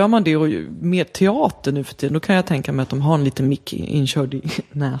 Gör man det och med teater nu för tiden, då kan jag tänka mig att de har en liten mick inkörd i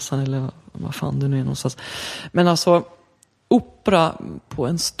näsan eller vad fan det nu är någonstans. Men alltså opera på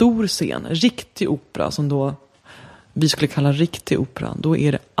en stor scen, riktig opera som då vi skulle kalla riktig opera, då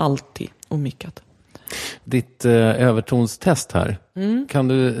är det alltid omickat. Ditt övertonstest här. Kan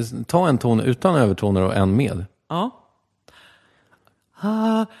du ta en ton utan övertoner och en med? Ja.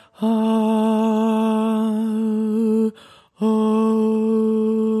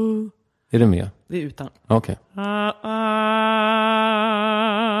 Är det med? Det är utan. Okej.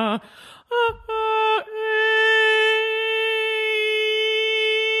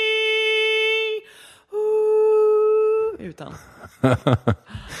 Utan.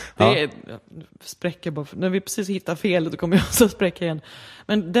 Det är, spräcker bara. När vi precis hittar felet, då kommer jag också spräcka igen.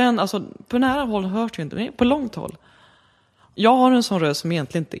 Men den, alltså, på nära håll hörs det inte. Men på långt håll. Jag har en sån röst som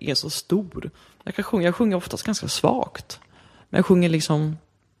egentligen inte är så stor. Jag sjunger oftast ganska svagt. Men jag sjunger liksom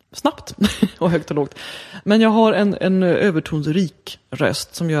snabbt och högt och lågt. Men jag har en övertonsrik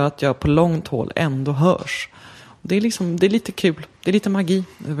röst som gör att jag på långt håll ändå hörs. Det är lite kul. Det är lite magi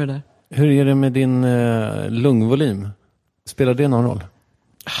över det där. Hur är det med din lungvolym? Spelar det någon roll?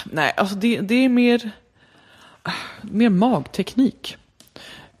 Nej, alltså det är mer magteknik.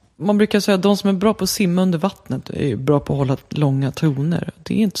 Man brukar säga att de som är bra på att simma under vattnet är bra på att hålla långa toner.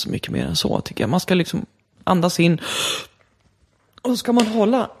 Det är inte så mycket mer än så, tycker jag. Man ska liksom andas in. Och så ska man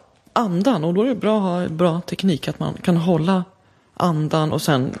hålla andan. Och då är det bra att ha bra teknik. Att man kan hålla andan och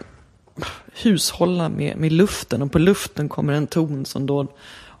sen hushålla med luften. Och på luften kommer en ton som då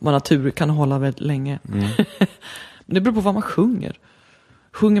man natur kan hålla väldigt länge. Men det beror på vad man sjunger.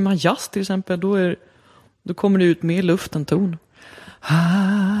 Sjunger man jazz till exempel, då kommer det ut mer luft än ton.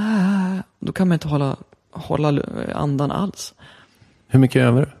 Då kan man inte hålla andan alls. Hur mycket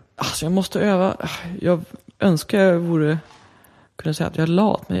övar du? Alltså jag måste öva. Jag önskar jag kunde säga att jag är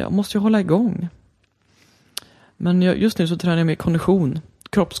lat, men jag måste ju hålla igång. Men just nu så tränar jag med kondition,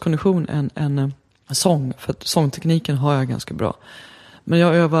 kroppskondition än sång. För att sångtekniken har jag ganska bra. Men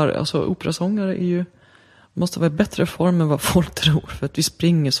jag övar, alltså operasångare måste vara i bättre form än vad folk tror. För att vi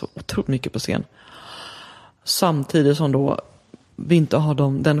springer så otroligt mycket på scen. Samtidigt som då vi inte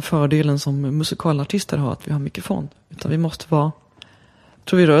har den fördelen som musikalartister har, att vi har mikrofon. Utan vi måste vara,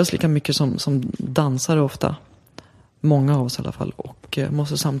 tror vi rör oss lika mycket som dansare ofta. Många av oss i alla fall. Och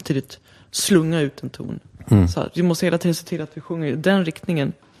måste samtidigt slunga ut en ton. Så vi måste hela tiden se till att vi sjunger i den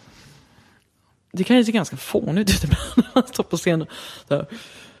riktningen. Det kan ju se ganska fånigt ut ibland när man står på scenen. Så här,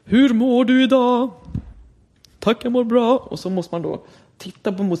 hur mår du idag? Tack, jag mår bra. Och så måste man då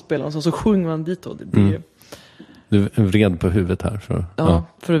titta på motspelaren och så sjunger man dit. Och det blir Du vred på huvudet här.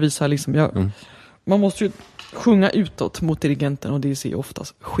 För att visa liksom. Man måste ju sjunga utåt mot dirigenten och det ser ju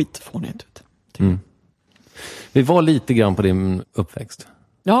oftast skitfånigt ut. Vi var lite grann på din uppväxt.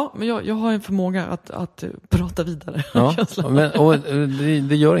 Ja, men jag har en förmåga att prata vidare. Ja, och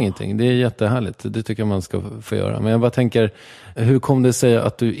det gör ingenting. Det är jättehärligt. Det tycker jag man ska få göra. Men jag bara tänker, hur kom det sig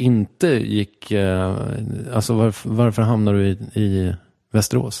att du inte gick... Alltså varför hamnade du i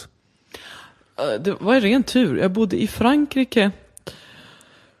Västerås? Det var en ren tur. Jag bodde i Frankrike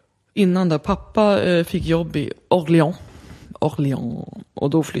innan där. Pappa fick jobb i Orléans. Och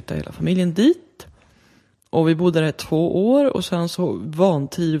då flyttade hela familjen dit. Och vi bodde där i 2 år. Och sen så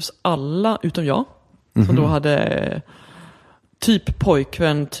vantrivs alla utom jag. Som då hade typ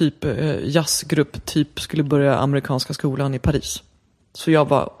pojkvän, typ jazzgrupp, typ skulle börja amerikanska skolan i Paris. Så jag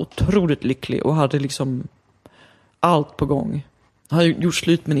var otroligt lycklig och hade liksom allt på gång. Jag hade gjort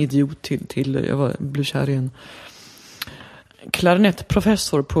slut med en idiot till jag blev kär i en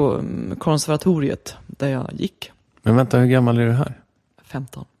klarinettprofessor på konservatoriet där jag gick. Men vänta, hur gammal är du här?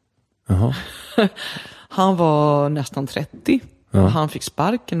 15. Jaha. Han var nästan 30. Ja. Och han fick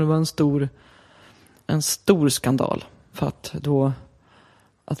sparken och det var en stor skandal. För att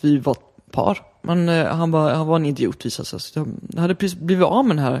vi var par. Men han var en idiot visade sig. Så jag hade precis blivit av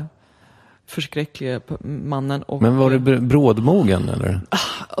med den här förskräckliga mannen. Och, men var du brådmogen eller?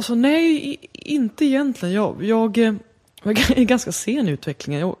 Alltså nej, inte egentligen. Jag är ganska sen i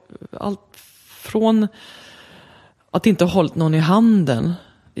utvecklingen. Allt från att inte ha hållit någon i handen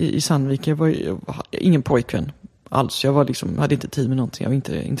i Sandviken. Jag var ingen pojkvän alls. Jag var liksom, hade inte tid med någonting. Jag var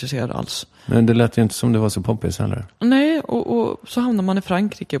inte intresserad alls. Men det lät ju inte som det var så poppis heller. Nej, och så hamnade man i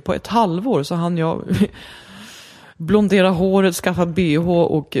Frankrike. På ett halvår så hann jag blondera håret, skaffa BH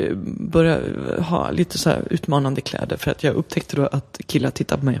och börja ha lite så här utmanande kläder. För att jag upptäckte då att killar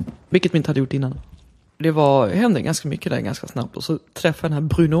tittade på mig. Vilket vi inte hade gjort innan. Det hände ganska mycket där ganska snabbt. Och så träffade jag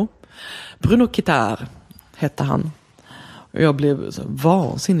den här Bruno Kitar hette han. Och jag blev så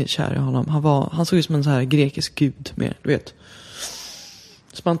vansinnigt kär i honom. Han såg ut som en så här grekisk gud med, du vet.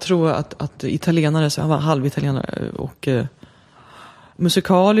 Så man tror att italienare, så han var halvitalienare och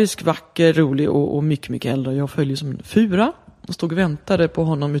musikalisk, vacker, rolig och mycket, mycket äldre. Jag följde som en fura och stod och väntade på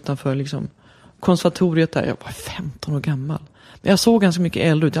honom utanför liksom konservatoriet där. Jag var 15 år gammal. Men jag såg ganska mycket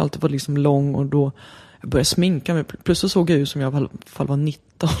äldre ut. Jag alltid var liksom lång och då jag började sminka mig. Plötsligt såg jag ut som jag i alla fall var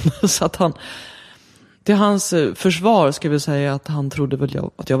 19. Så att till hans försvar ska vi säga att han trodde väl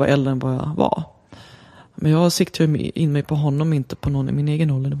att jag var äldre än vad jag var. Men jag siktade in mig på honom, inte på någon i min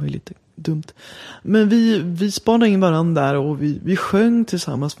egen ålder. Det var ju lite dumt. Men vi spanade in varandra där och vi sjöng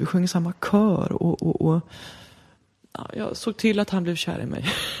tillsammans. Vi sjöng i samma kör. Och ja, jag såg till att han blev kär i mig.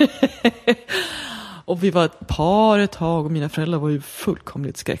 Och vi var ett par ett tag och mina föräldrar var ju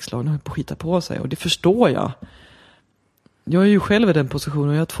fullkomligt skräckslagna och höll på att skita på sig. Och det förstår jag. Jag är ju själv i den positionen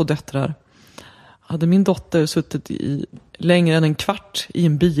och jag har 2 döttrar. Hade min dotter suttit längre än en kvart i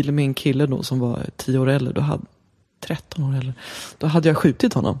en bil med en kille då som var 10 år äldre, 13 år äldre, då hade jag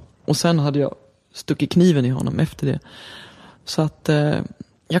skjutit honom. Och sen hade jag stuckit kniven i honom efter det. Så att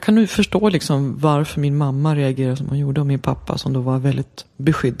jag kan nu förstå liksom varför min mamma reagerade som hon gjorde och min pappa som då var väldigt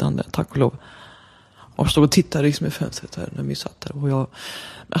beskyddande, tack och lov. Och stod och tittade liksom i fönstret där när vi satt där. Och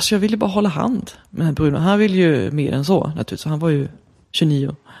jag ville bara hålla hand med Bruno. Han ville ju mer än så naturligtvis. Han var ju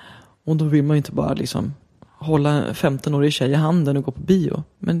 29. Och då vill man ju inte bara liksom hålla en 15-årig tjej i handen och gå på bio.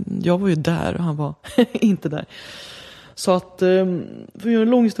 Men jag var ju där och han var inte där. Så att, för att göra en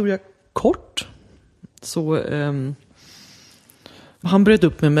lång historia kort. Så han bröt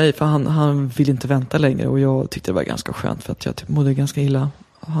upp med mig för han ville inte vänta längre. Och jag tyckte det var ganska skönt för att jag mådde ganska illa.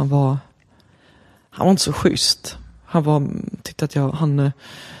 Han var inte så schysst. Tyckte att han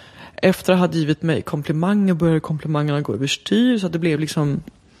efter att ha givit mig komplimanger började komplimangerna gå överstyr. Så att det blev liksom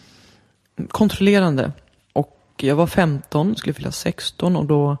kontrollerande. Och jag var 15, skulle fylla 16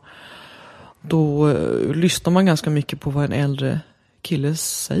 och då lyssnar man ganska mycket på vad en äldre kille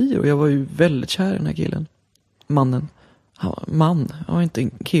säger. Och jag var ju väldigt kär i den här killen. Mannen. Han var inte en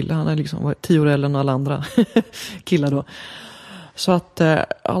kille. Han är liksom var 10 år äldre än alla andra killar då. Så att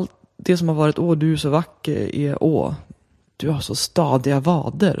allt det som har varit du är så vacker är du har så stadiga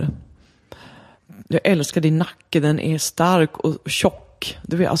vader. Jag älskar din nacke. Den är stark och tjock.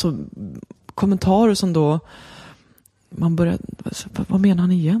 Du vet, alltså kommentarer som då man börjar, vad menar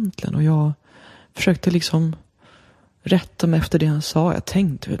han egentligen? Och jag försökte liksom rätta mig efter det han sa. Jag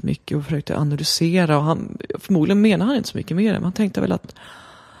tänkte väldigt mycket och försökte analysera och förmodligen menar han inte så mycket mer. Man tänkte väl att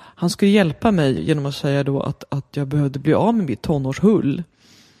han skulle hjälpa mig genom att säga då att jag behövde bli av med mitt tonårshull.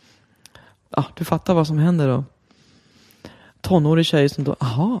 Ja, du fattar vad som händer då. Tonårig tjej som då,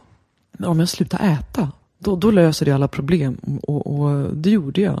 men om jag slutar äta då löser det alla problem. Och det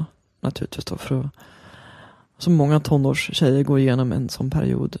gjorde jag naturligtvis då för så många tonårstjejer går igenom en sån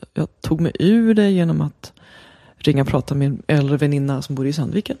period. Jag tog mig ur det genom att ringa och prata med en äldre väninna som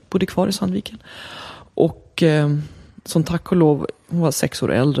bodde kvar i Sandviken. Och som tack och lov, hon var 6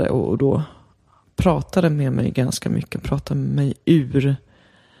 år äldre och då pratade med mig ganska mycket. Pratade med mig ur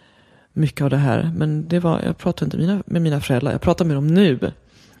mycket av det här. Men jag pratade inte med mina föräldrar. Jag pratar med dem nu.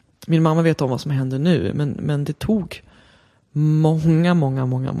 Min mamma vet om vad som händer nu. Men det tog många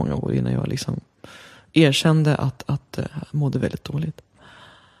år innan jag liksom erkände att jag mådde väldigt dåligt.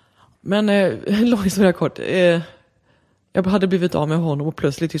 Men lång historia kort. Jag hade blivit av med honom och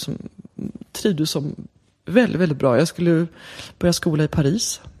plötsligt liksom trivdes som väldigt, väldigt bra. Jag skulle börja skola i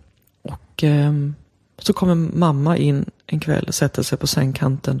Paris. Och så kommer mamma in en kväll och sätter sig på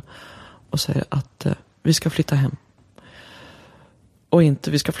sängkanten och säger att vi ska flytta hem. Och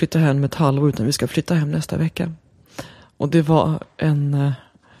inte vi ska flytta hem med ett halvår utan vi ska flytta hem nästa vecka. Och det var en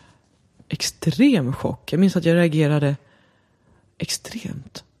extrem chock. Jag minns att jag reagerade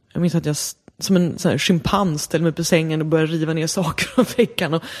extremt. Jag minns att jag som en sån här schimpans ställde mig på sängen och började riva ner saker från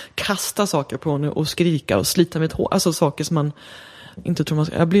väggen och kasta saker på henne och skrika och slita med ett hår. Alltså saker som man inte tror man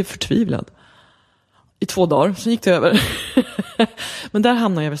ska. Jag blev förtvivlad. I 2 dagar, så gick det över. Men där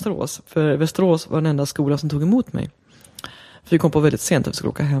hamnade jag i Västerås. För Västerås var den enda skola som tog emot mig. För vi kom på väldigt sent att vi skulle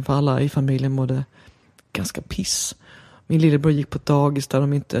åka hem. För alla i familjen mådde ganska piss. Min lillebror gick på ett dagis där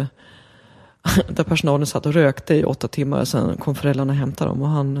de inte Där personalen satt och rökte i 8 timmar. Sen kom föräldrarna och hämtade dem. Och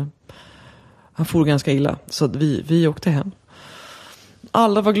han for ganska illa. Så att vi åkte hem.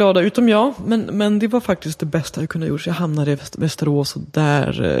 Alla var glada utom jag. Men det var faktiskt det bästa jag kunde gjort. Jag hamnade i Västerås och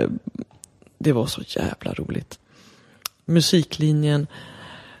där... Det var så jävla roligt. Musiklinjen,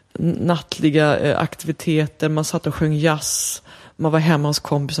 nattliga aktiviteter, man satt och sjöng jazz, man var hemma hos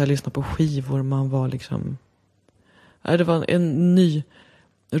kompisar och lyssnade på skivor, man var liksom... Det var en ny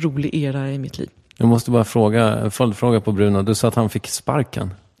rolig era i mitt liv. Jag måste bara följdfråga på Bruno. Du sa att han fick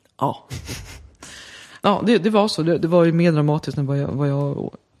sparken. Ja. Ja, det var så. Det var ju mer dramatiskt än vad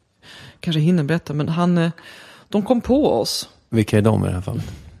jag kanske hinner berätta. Men de kom på oss. Vilka är de i det här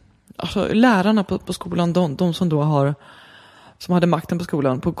fallet? Alltså, lärarna på skolan, de som då som hade makten på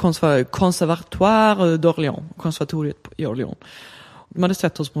skolan, på Conservatoire d'Orléans, konservatoriet i Orléans. De hade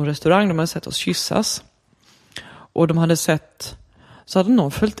sett oss på en restaurang, de hade sett oss kyssas. Och de hade sett, så hade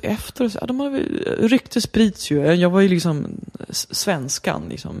någon följt efter oss. Ja, rykte sprids ju. Jag var ju liksom svenskan,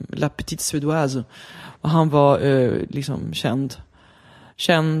 liksom, la petite suédoise. Och han var liksom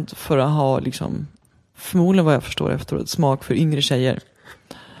känd för att ha liksom, förmodligen vad jag förstår efteråt, smak för yngre tjejer.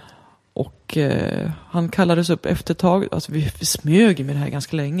 Och han kallades upp efter ett tag. Alltså vi smög med det här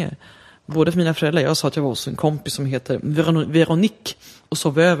ganska länge. Både för mina föräldrar. Jag sa att jag var hos en kompis som heter Veronique. Och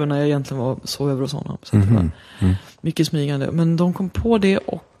sov över när jag egentligen sov över hos honom. Så det var mycket smygande. Men de kom på det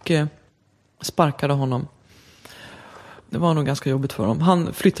och sparkade honom. Det var nog ganska jobbigt för dem.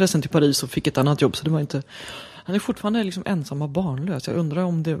 Han flyttade sen till Paris och fick ett annat jobb. Så det var inte... Han är fortfarande liksom ensam och barnlös. Jag undrar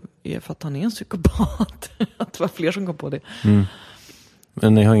om det är för att han är en psykopat. Att det var fler som kom på det.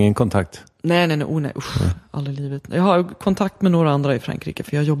 Men ni har ingen kontakt? Nej. Usch, aldrig i livet. Jag har kontakt med några andra i Frankrike.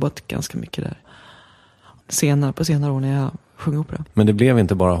 För jag har jobbat ganska mycket där. På senare år när jag sjöng opera. Men det blev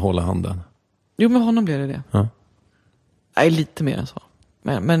inte bara hålla handen? Jo, med honom blev det. Ja. Nej, lite mer än så.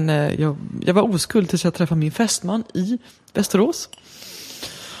 Men jag var oskuld tills jag träffade min fästman i Västerås.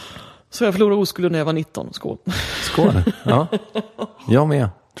 Så jag förlorade oskulden när jag var 19. Skål. Skål, ja. Jag med,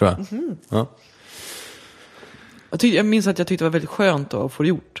 tror jag. Ja. Jag minns att jag tyckte det var väldigt skönt att få det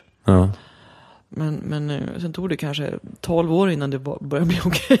gjort. Ja. Men sen tog det kanske 12 år innan det började bli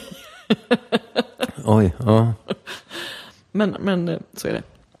okej. Oj, ja. Men så är det.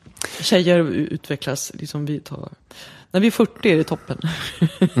 Tjejer utvecklas liksom vi tar. När vi är 40 är det toppen.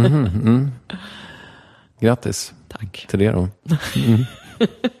 Grattis. Tack. Till det då.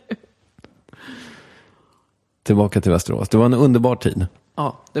 Tillbaka till Västerås. Det var en underbar tid.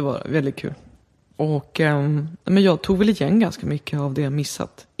 Ja, det var väldigt kul. Och men jag tog väl igen ganska mycket av det jag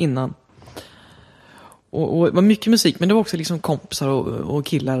missat innan. Och det var mycket musik, men det var också liksom kompisar och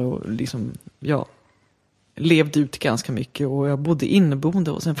killar och liksom jag levde ut ganska mycket och jag bodde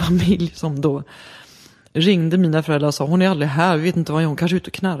inneboende hos en familj som då ringde mina föräldrar och sa hon är aldrig här, vi vet inte vad hon kanske är ute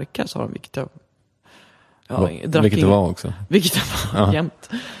och knarkar, sa de, vilket det var också. Vilket det var jämt.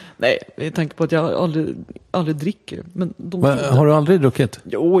 Nej, jag tänker på att jag aldrig dricker. Men har du aldrig druckit?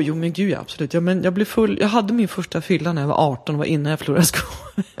 Jo, men gud, absolut. Men jag blev full. Jag hade min första fylla när jag var 18 och var innan jag förlorade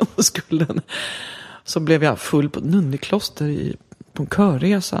skulden. Så blev jag full på ett nunnekloster på en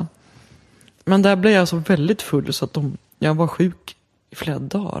körresa. Men där blev jag så väldigt full så att jag var sjuk i flera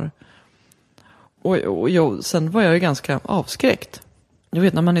dagar. Och sen var jag ganska avskräckt. Jag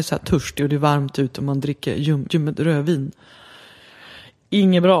vet när man är så här törstig och det är varmt ute och man dricker ljummet rödvin.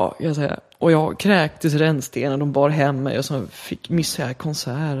 Inget bra, kan jag säga. Och jag kräktes rännsten och de bar hem mig och så fick missa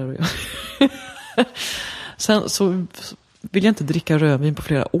konserter. Sen så vill jag inte dricka rödvin på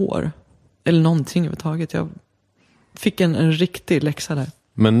flera år. Eller någonting överhuvudtaget. Jag fick en riktig läxa där.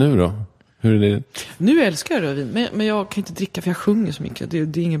 Men nu då? Hur är det? Nu älskar jag rödvin. Men jag kan inte dricka för jag sjunger så mycket. Det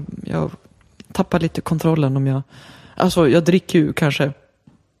är ingen, jag tappar lite kontrollen om jag... Alltså jag dricker ju kanske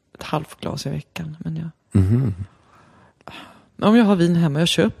ett halvt glas i veckan. Men om jag har vin hemma, jag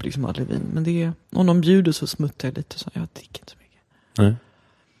köper liksom aldrig vin. Men det är, om de bjuder så smuttar jag lite. Så jag dricker inte så mycket. Nej.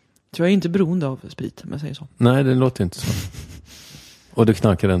 Så jag är inte beroende av sprit, om jag säger så. Nej, det låter inte så. Och du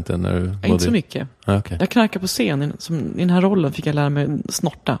knarkade inte när du... Inte så mycket. Ah, okay. Jag knarkade på scen. I den här rollen fick jag lära mig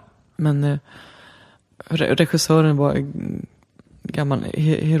snorta. Men regissören var gammal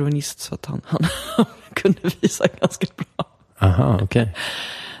heroinist så att han kunde visa ganska bra. Aha, okej. Okay.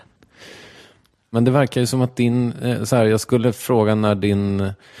 Men det verkar ju som att jag skulle fråga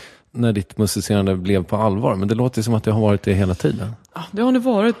när ditt musicerande blev på allvar. Men det låter som att det har varit det hela tiden. Ja, det har nog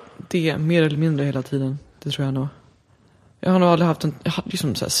varit det mer eller mindre hela tiden. Det tror jag nog. Jag har nog aldrig haft jag hade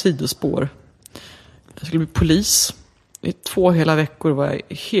liksom så här sidospår. Jag skulle bli polis. I 2 hela veckor var jag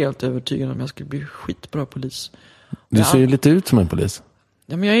helt övertygad om att jag skulle bli skitbra polis. Du ser ju lite ut som en polis.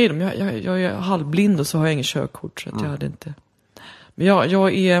 Ja, men jag är halvblind och så har jag ingen körkort. Så att jag hade inte... Men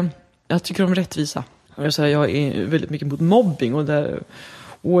jag Jag tycker om rättvisa. Jag är väldigt mycket mot mobbing. Och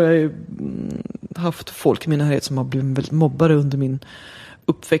jag har haft folk i min närhet som har blivit väldigt mobbade under min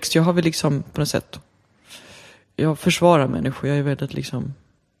uppväxt. Jag har väl liksom på något sätt... Jag försvarar människor. Jag är väldigt liksom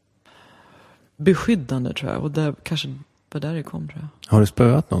beskyddande, tror jag. Och det kanske var där det kom, tror jag. Har du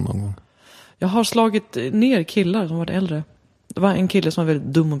spöat någon gång? Jag har slagit ner killar som varit äldre. Det var en kille som var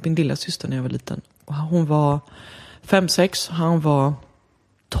väldigt dum mot min lilla syster när jag var liten. Och hon var 5-6. Han var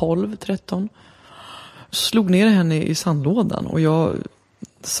 12-13. Slog ner henne i sandlådan. Och jag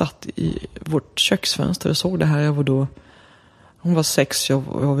satt i vårt köksfönster och såg det här. Hon var 6, jag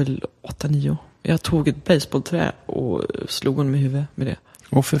var väl 8-9. Jag tog ett baseballträ och slog honom i huvudet med det.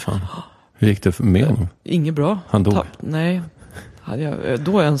 Åh, för fan. Hur gick det med honom? Inget bra. Han dog? Nej.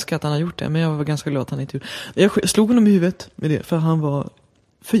 Då önskade att han hade gjort det. Men jag var ganska glad att han inte gjorde det. Jag slog honom i huvudet med det. För han var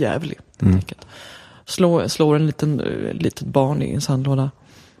för jävlig. Slår en litet barn i en sandlåda.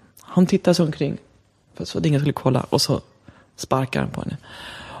 Han tittar sig omkring. Så att ingen skulle kolla. Och så sparkar han på henne.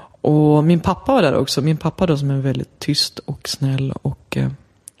 Och min pappa var där också. Min pappa då, som är en väldigt tyst och snäll och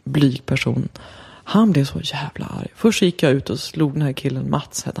blyg person. Han blev så jävla arg. Först gick jag ut och slog den här killen,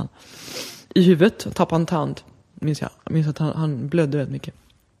 Mats hette han, i huvudet. Tappade en tand. Jag minns att han blödde väldigt mycket.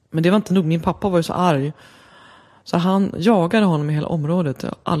 Men det var inte nog. Min pappa var ju så arg. Så han jagade honom i hela området. Jag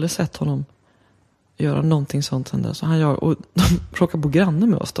har aldrig sett honom göra någonting sånt sen där. Så han och de råkade bo granne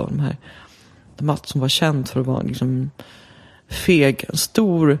med oss då. Mats som var känd för att vara liksom feg. En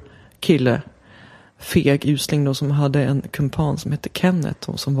stor kille. Feg usling då, som hade en kumpan som hette Kenneth.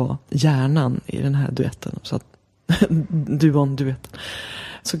 Och som var hjärnan i den här duetten. Så att duetten.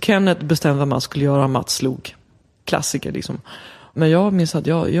 Så Kenneth bestämde vad man skulle göra. Mats slog. Klassiker liksom. Men jag minns att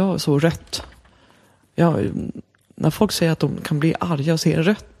jag såg rött. När folk säger att de kan bli arga och se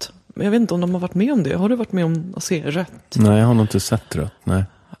rött. Men jag vet inte om de har varit med om det. Har du varit med om att se rött? Nej, jag har nog inte sett rött. Nej.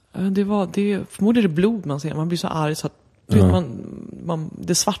 Förmodligen är det blod man ser. Man blir så arg så att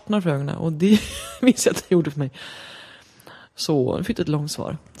det svartnar för ögonen. Och det minns jag att det gjorde för mig. Så nu fick du ett långt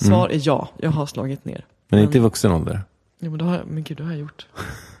svar. Svar är ja. Jag har slagit ner. Men inte i vuxen ålder? Jo, men det har jag gjort.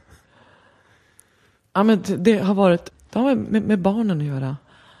 Ja, men det har med barnen att göra.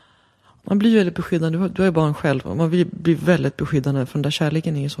 Man blir ju väldigt beskyddande. Du har ju barn själv. Och man blir väldigt beskyddande. För den där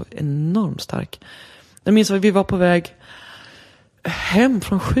kärleken är ju så enormt stark. Jag minns att vi var på väg hem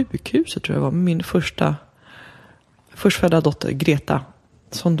från sjukhuset, tror jag var. Med min förstfödda dotter, Greta.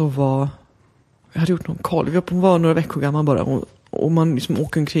 Som då var... Jag hade gjort någon koll. Hon var några veckor gammal bara. Och man liksom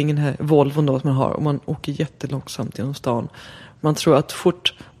åker omkring i den här Volvon då som man har. Och man åker jättelångsamt genom stan. Man tror att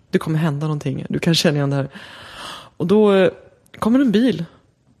fort det kommer hända någonting. Du kan känna igen det här. Och då kommer en bil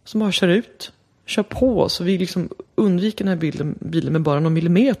som bara kör på. Så vi liksom undviker den här bilen med bara någon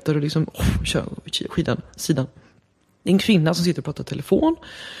millimeter. Och liksom kör sidan. Det är en kvinna som sitter och pratar telefon.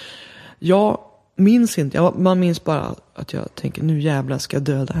 Jag minns inte. Man minns bara att jag tänker, nu jävlar ska jag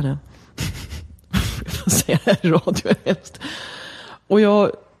döda henne. Jag får säga det här i radio helst. Och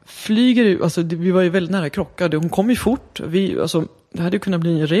jag flyger ut. Alltså vi var ju väldigt nära krockade. Hon kom ju fort. Det hade ju kunnat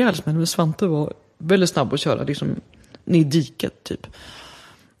bli en rejäl smäll. Men Svante var väldigt snabb att köra liksom ner i diket typ.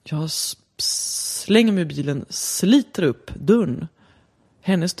 Jag slänger mig i bilen, sliter upp dörren,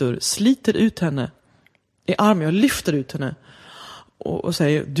 hennes dörr, sliter ut henne i armen. Jag lyfter ut henne och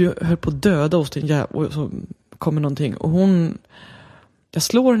säger, du höll på att döda oss din jävla. Och så kommer någonting. Och jag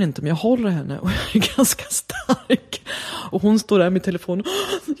slår henne inte, men jag håller henne. Och jag är ganska stark. Och hon står där med telefonen.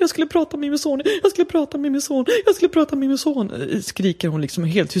 Jag skulle prata med min son. Jag skulle prata med min son. Jag skulle prata med min son. Skriker hon liksom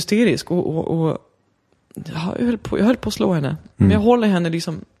helt hysterisk. Och jag höll på att slå henne. Men jag håller henne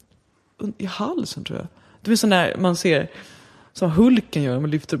liksom i halsen, tror jag. Det är sån där man ser som Hulken gör. Man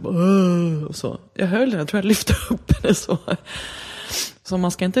lyfter och så. Jag höll henne. Jag tror jag lyfte upp henne så. Så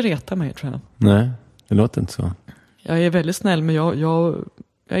man ska inte reta mig, tror jag. Nej, det låter inte så. Jag är väldigt snäll, men jag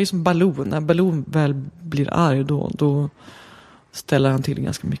är som Baloo. När Baloo väl blir arg, då ställer han till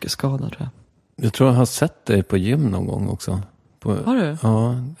ganska mycket skada, tror jag. Jag tror jag har sett dig på gym någon gång också. Har du?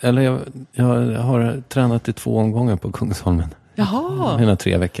 Ja, eller jag har tränat i 2 omgångar på Kungsholmen. Jaha. Hela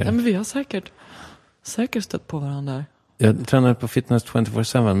 3 veckor. Ja, men vi har säkert stött på varandra där. Jag tränade på Fitness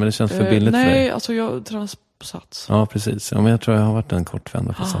 24/7, men det känns för billigt för dig. Nej, alltså jag tränar på Sats. Ja, precis. Ja, men jag tror jag har varit en kort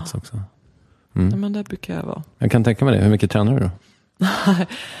vända på Sats också. Ja, men där brukar jag vara. Jag kan tänka mig det. Hur mycket tränar du då?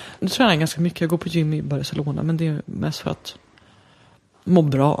 Nu tränar jag ganska mycket. Jag går på gym i Barcelona, men det är mest för att må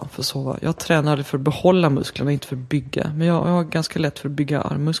bra, för så. Jag tränar för att behålla musklerna, inte för att bygga. Men jag har ganska lätt för att bygga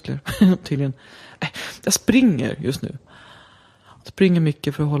armmuskler tydligen. Jag springer just nu. Jag springer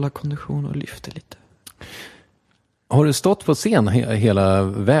mycket för att hålla kondition och lyfter lite. Har du stått på scen hela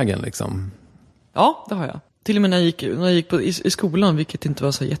vägen liksom? Ja, det har jag. Till och med när jag gick i skolan, vilket inte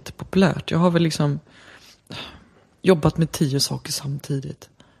var så jättepopulärt. Jag har väl liksom jobbat med 10 saker samtidigt.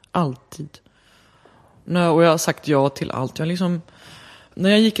 Alltid. Och jag har sagt ja till allt. När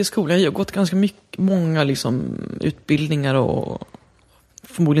jag gick i skolan, jag har gått ganska många liksom utbildningar och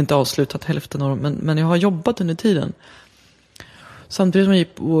förmodligen inte avslutat hälften av dem. Men jag har jobbat under tiden. Samtidigt som jag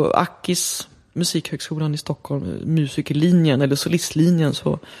gick på Akis, Musikhögskolan i Stockholm, musikerlinjen eller solistlinjen,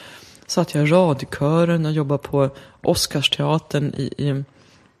 så satt jag i radiokören och jobbade på Oscarsteatern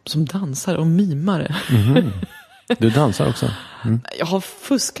som dansare och mimare. Mm-hmm. Du dansar också? Mm. Jag har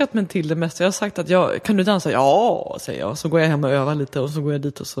fuskat mig till det mesta. Jag har sagt att kan du dansa? Ja, säger jag. Så går jag hem och övar lite och så går jag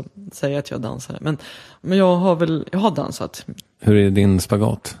dit och så säger jag att jag dansar. Men jag har dansat. Hur är din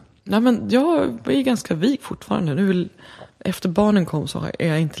spagat? Nej, men jag är ganska vig fortfarande. Nu efter barnen kom så är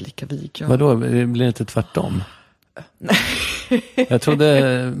jag inte lika vig. Vadå? Blir det inte tvärtom? Nej. Jag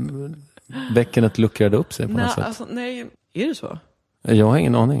trodde bäckenet luckrade upp sig på något sätt. Alltså, nej, är det så? Jag har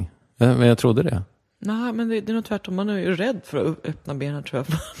ingen aning. Men jag trodde det. Nej, men det är nog tvärtom. Man är ju rädd för att öppna benen, tror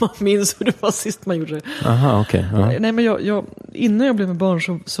jag. Man minns hur det var sist man gjorde det. Aha, okej. Okay. Nej, men innan jag blev med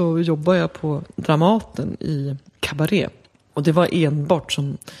barn så jobbade jag på Dramaten i kabaré. Och det var enbart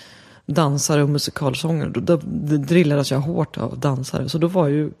som dansare och musikalsångare. Då drillades jag hårt av dansare. Så då var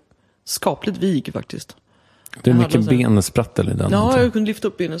jag ju skapligt vig faktiskt. Det är mycket bensprattel i den. Ja, jag kunde lyfta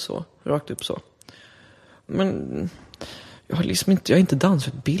upp benen så. Rakt upp så. Men jag är inte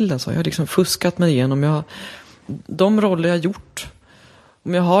dansutbildad. Så jag har liksom fuskat mig igenom. De roller jag gjort.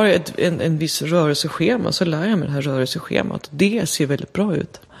 Om jag har en viss rörelseschema så lär jag mig det här rörelseschemat. Det ser väldigt bra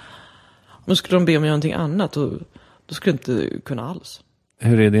ut. Men skulle de be mig någonting annat då skulle jag inte kunna alls.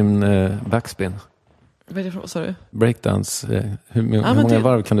 Hur är din backspin? Vad sa du? Breakdance. Hur många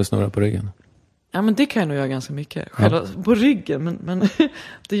varv kan du snurra på ryggen? Ja, men det kan jag nog göra ganska mycket. Själva på ryggen, men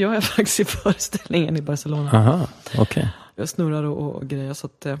det gör jag faktiskt i föreställningen i Barcelona. Aha, okej. Okay. Jag snurrar och grejer. Så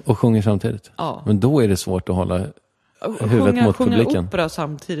att, och sjunger samtidigt? Ja. Men då är det svårt att hålla huvudet mot publiken. Sjunga opera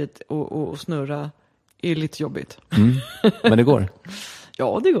samtidigt och snurra är lite jobbigt. Mm. Men det går?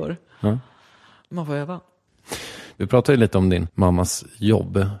 Ja, det går. Ja. Man får öva. Vi pratade ju lite om din mammas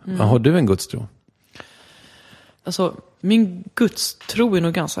jobb. Mm. Har du en gudstro? Alltså, min gudstro är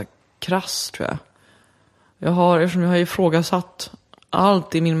nog ganska krass, tror jag. Eftersom jag har ifrågasatt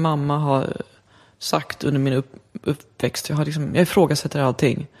allt det min mamma har sagt under min uppväxt. Jag ifrågasätter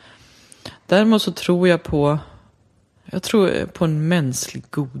allting. Däremot så tror jag på en mänsklig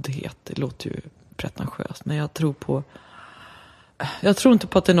godhet. Det låter ju pretentiöst, men jag tror inte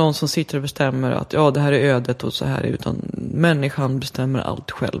på att det är någon som sitter och bestämmer att det här är ödet och så här, utan människan bestämmer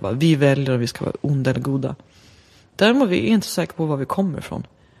allt själva. Vi väljer om vi ska vara onda eller goda. Däremot är vi inte säkra på var vi kommer ifrån.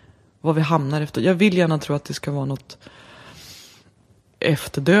 Vad vi hamnar efter. Jag vill gärna tro att det ska vara något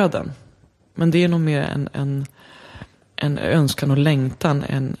efter döden. Men det är nog mer en önskan och längtan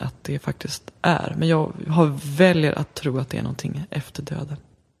än att det faktiskt är. Men jag väljer att tro att det är någonting efter döden.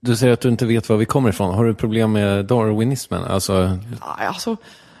 Du säger att du inte vet var vi kommer ifrån. Har du problem med darwinismen? Alltså,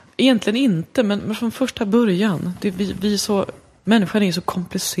 egentligen inte. Men från första början. Människan är så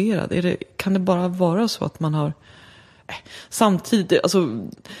komplicerad. Kan det bara vara så att man har... Samtidigt, alltså...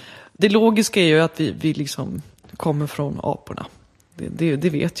 Det logiska är ju att vi liksom kommer från aporna. Det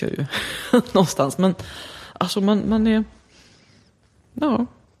vet jag ju någonstans. Men alltså man är... Ja,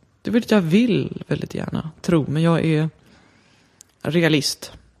 det vet jag vill väldigt gärna tro. Men jag är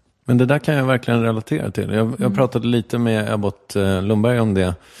realist. Men det där kan jag verkligen relatera till. Jag pratade lite med Abbott Lundberg om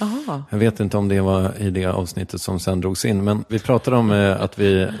det. Aha. Jag vet inte om det var i det avsnittet som sen drogs in. Men vi pratade om att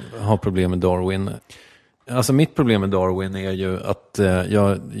vi har problem med Darwin. Alltså mitt problem med Darwin är ju att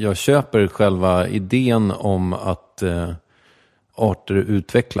jag köper själva idén om att arter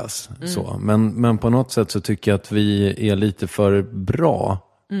utvecklas. Så. Men på något sätt så tycker jag att vi är lite för bra.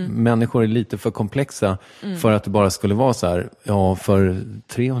 Människor är lite för komplexa för att det bara skulle vara så här. Ja, för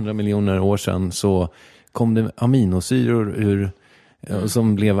 300 miljoner år sedan så kom det aminosyror ur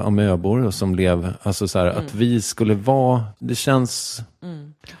som blev amöbor och som blev alltså så här att vi skulle vara, det känns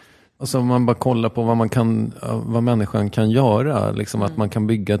alltså om man bara kollar på vad människan kan göra, liksom att man kan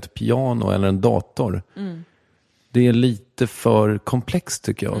bygga ett piano eller en dator. Det är lite för komplext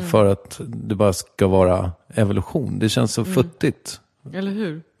tycker jag för att det bara ska vara evolution. Det känns så futtigt. Eller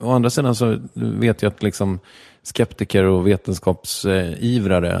hur? Å andra sidan så vet jag att liksom skeptiker och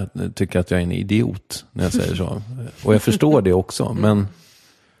vetenskapsivrare tycker att jag är en idiot när jag säger så. Och jag förstår det också, men...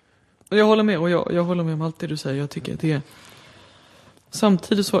 Jag håller med, och jag håller med om allt det du säger. Jag tycker att det är...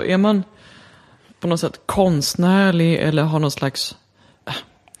 Samtidigt så är man på något sätt konstnärlig eller har någon slags...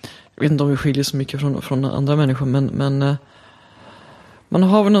 Jag vet inte om vi skiljer så mycket från andra människor, men Man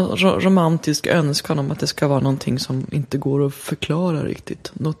har väl någon romantisk önskan om att det ska vara någonting som inte går att förklara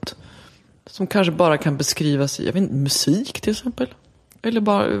riktigt. Något som kanske bara kan beskrivas i, jag vet inte, musik till exempel. Eller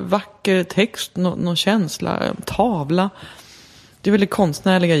bara vacker text, någon känsla, tavla. Det är väldigt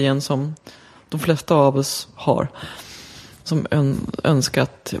konstnärliga igen som de flesta av oss har. Som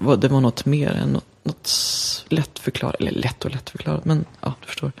önskat det var något mer än något lättförklarat. Eller lättförklarat, men ja, du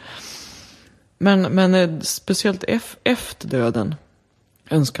förstår. Men speciellt efter döden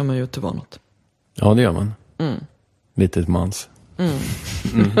önskar man ju att det var något. Ja, det gör man. Lite mans.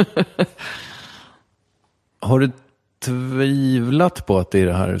 Har du tvivlat på att det är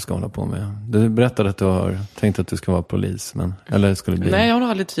det här du ska hålla på med? Du berättade att du har tänkt att du ska vara polis, men eller skulle bli. Nej, jag har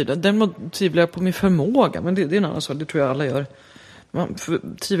aldrig tvivlat. Däremot tvivlar jag på min förmåga, men det är en annan sak, det tror jag alla gör. Man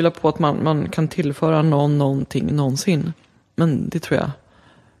tvivlar på att man kan tillföra någonting någonsin. Men det tror jag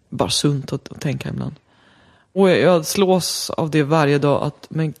bara sunt att tänka ibland. Och jag slås av det varje dag att,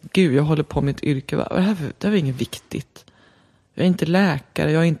 men gud, jag håller på med ett yrke. Det här är inget viktigt. Jag är inte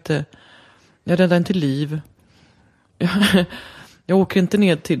läkare, jag räddar inte liv. Jag åker inte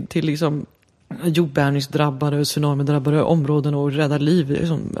ner till liksom jordbävningsdrabbade och tsunamidrabbade områden och räddar liv.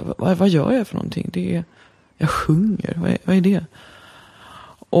 Liksom, vad gör jag för någonting? Jag sjunger. Vad är det?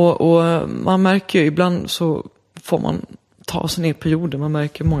 Och man märker ju, ibland så får man ta sig ner på jorden. Man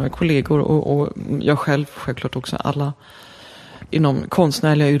märker många kollegor och jag själv självklart också, alla inom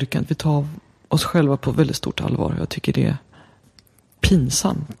konstnärliga yrken, vi tar oss själva på väldigt stort allvar. Jag tycker det är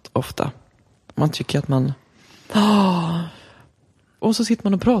pinsamt ofta. Man tycker att man och så sitter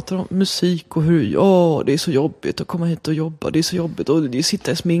man och pratar om musik och hur det är så jobbigt att komma hit och jobba. Det är så jobbigt och det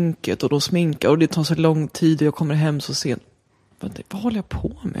sitter i sminket och då sminkar och det tar så lång tid och jag kommer hem så sent. Vad håller jag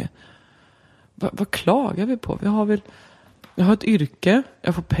på med? Vad klagar vi på? Jag har ett yrke,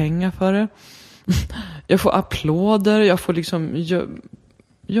 jag får pengar för det. Jag får applåder, jag får liksom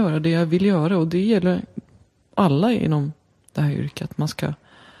göra det jag vill göra. Och det gäller alla inom det här yrket.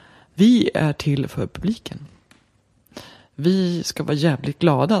 Vi är till för publiken. Vi ska vara jävligt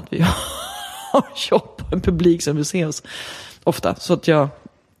glada att vi har jobb på en publik som vill se oss ofta. Så att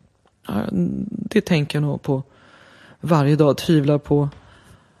det tänker jag nog på varje dag. Tvivlar på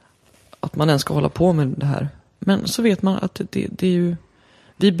att man ens ska hålla på med det här. Men så vet man att det är ju,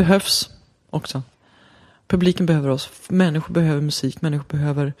 vi behövs också. Publiken behöver oss. Människor behöver musik. Människor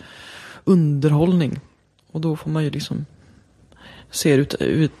behöver underhållning. Och då får man ju liksom se det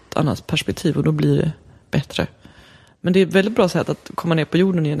ur ett annat perspektiv. Och då blir det bättre. Men det är ett väldigt bra sätt att komma ner på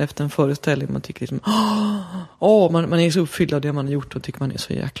jorden igen efter en föreställning. Man tycker liksom, man är så uppfylld av det man har gjort och tycker man är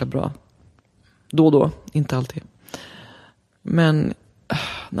så jäkla bra. Då, inte alltid. Men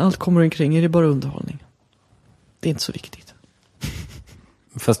när allt kommer omkring är det bara underhållning. Det är inte så viktigt.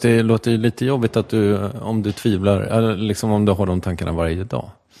 Fast det låter ju lite jobbigt att om du tvivlar, eller liksom om du har de tankarna varje dag.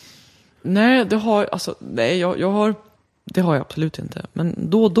 Nej, det har jag absolut inte. Men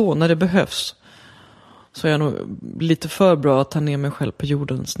då när det behövs så är jag nog lite för bra att ta ner mig själv på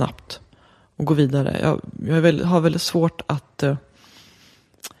jorden snabbt och gå vidare. Jag har väldigt svårt att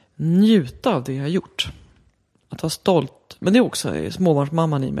njuta av det jag har gjort. Att vara stolt. Men det är också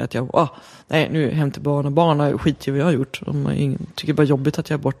småbarnsmamman i mig att nej, nu är jag hem till barn och barnen skiter i vad jag har gjort. De tycker bara jobbigt att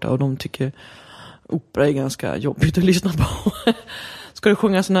jag är borta och de tycker opera är ganska jobbigt att lyssna på. Ska du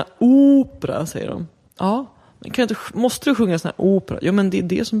sjunga sån här opera, säger de. Ja, måste du sjunga sån här opera? Ja, men det är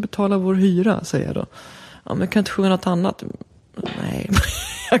det som betalar vår hyra, säger jag då. Ja, men jag kan inte sjunga något annat. Nej,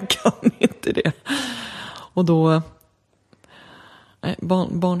 jag kan inte det. Och då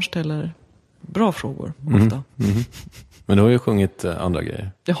barn ställer bra frågor ofta. Men du har ju sjungit andra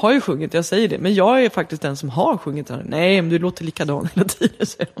grejer. Jag har ju sjungit, jag säger det. Men jag är faktiskt den som har sjungit. Nej, men du låter likadan hela tiden,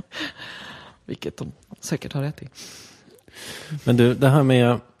 säger de. Vilket de säkert har rätt i. Men du, det här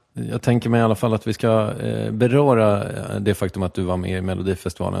med, jag tänker mig i alla fall att vi ska beröra det faktum att du var med i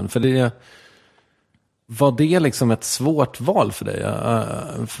Melodifestivalen. För var det liksom ett svårt val för dig?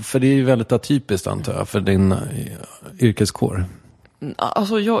 För det är ju väldigt atypiskt, antar jag, för din yrkeskår.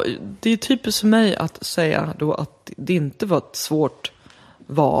 Alltså det är typiskt för mig att säga då att det inte var ett svårt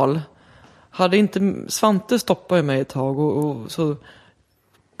val. Hade inte Svante stoppat mig ett tag och så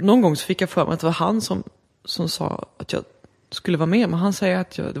någon gång så fick jag för mig att det var han som sa att jag skulle vara med, men han säger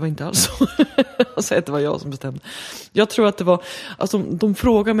att det var inte alls så. Han säger att det var jag som bestämde. Jag tror att det var, alltså de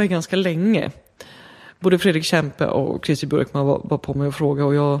frågade mig ganska länge. Både Fredrik Kempe och Christer Björkman var på mig och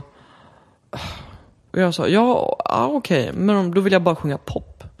frågade och jag sa, okej, men då vill jag bara sjunga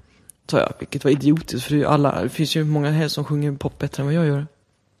pop. Så jag, vilket var idiotiskt, för det finns ju många här som sjunger pop bättre än vad jag gör.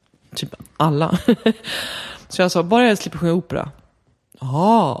 Typ alla. Så jag sa, bara jag slipper sjunga opera.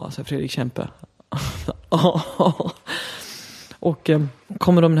 Ja, sa Fredrik Kempe. Och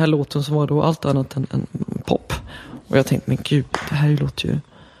kommer de den här låten som var då allt annat än pop. Och jag tänkte, men gud, det här låter ju...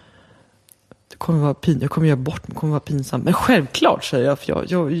 Det kommer vara jag kommer göra bort mig, kommer vara pinsamt. Men självklart säger jag,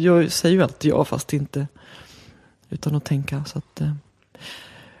 för jag säger ju alltid ja, fast inte utan att tänka. Så att,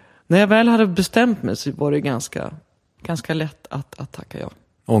 när jag väl hade bestämt mig så var det ganska lätt att tacka ja.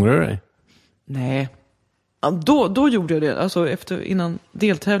 Ångrar du dig? Nej. Då gjorde jag det. Alltså innan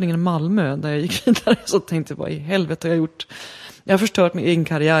deltävlingen i Malmö, där jag gick vidare, så tänkte jag, vad i helvete har jag gjort? Jag har förstört min egen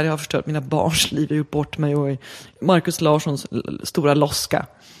karriär, jag har förstört mina barns liv, jag har gjort bort mig, och Marcus Larssons stora loska.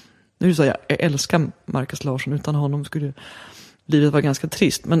 Nu så jag älskar Marcus Larsson, utan honom skulle livet vara ganska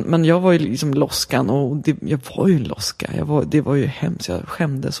trist. Men jag var ju liksom loskan, och jag var ju en loska. Det var ju hemskt, jag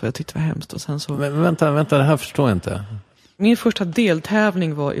skämdes och jag tyckte det var hemskt. Och sen så... Men vänta, det här förstår jag inte. Min första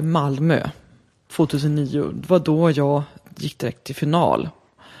deltävling var i Malmö 2009. Det var då jag gick direkt till final.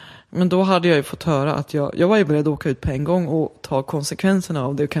 Men då hade jag ju fått höra att jag var ju beredd att åka ut på en gång och ta konsekvenserna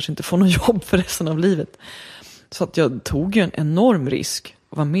av det och kanske inte få någon jobb för resten av livet. Så att jag tog ju en enorm risk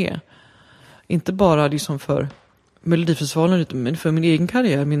att vara med. Inte bara liksom för Melodifestivalen, men för min egen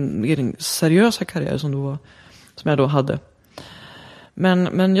karriär, min egen seriösa karriär som jag då hade.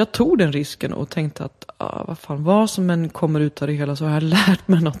 Men jag tog den risken och tänkte att vad som än kommer ut av det hela, så har jag lärt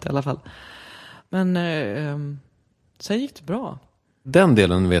mig något i alla fall. Men sen gick det bra. Den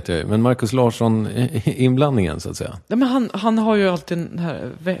delen vet jag ju, men Marcus Larsson inblandningen så att säga. Ja, men han har ju alltid den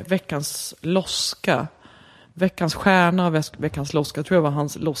här veckans loska. Veckans stjärna och veckans loska. Jag tror jag var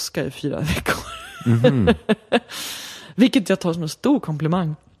hans loska i 4 veckor. Mm-hmm. Vilket jag tar som en stor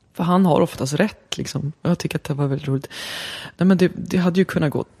komplimang. För han har oftast rätt liksom. Jag tycker att det var väldigt roligt. Nej, men det hade ju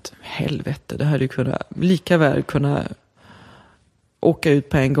kunnat gått helvete. Det hade ju kunnat lika väl kunna åka ut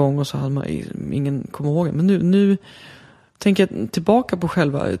på en gång och så hade man ingen kommer ihåg det. Men nu tänker jag tillbaka på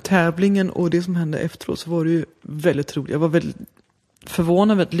själva tävlingen och det som hände efteråt, så var det ju väldigt roligt. Jag var väldigt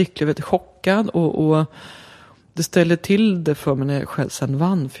förvånad, väldigt lycklig, väldigt chockad och det ställde till det för mig när jag själv sen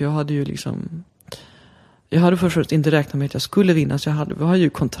vann. För jag hade ju liksom... Jag hade först inte räknat med att jag skulle vinna. Så jag hade ju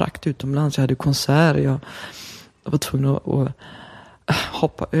kontrakt utomlands. Jag hade konserter. Jag var tvungen att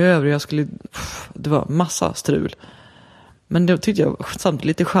hoppa över. Det var massa strul. Men det tyckte jag samtidigt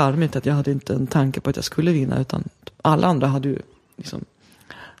lite charmigt att jag hade inte en tanke på att jag skulle vinna. Utan alla andra hade ju liksom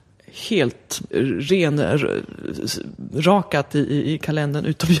helt rakat i kalendern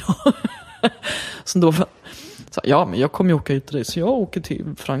utom jag. Så då så, ja, men jag kommer ju åka ut till dig. Så jag åker till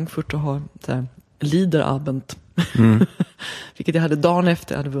Frankfurt och har där Liederabend. Vilket jag hade dagen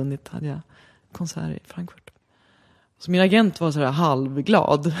efter jag hade vunnit. Hade jag konsert i Frankfurt. Så min agent var så där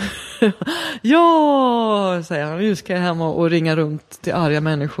halvglad. Ja, säger han. Nu ska jag hem och ringa runt till arga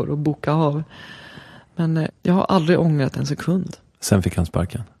människor och boka av. Men jag har aldrig ångrat en sekund. Sen fick han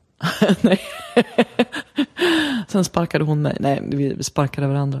sparken? Nej. Sen sparkade hon mig. Nej, vi sparkade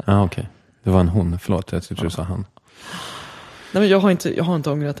varandra. Ja, okej. Det var en hon. Förlåt, jag tyckte du sa han. Nej, men jag har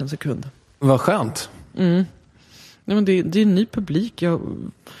inte ångrat en sekund. Vad skönt. Nej, men det är en ny publik. Jag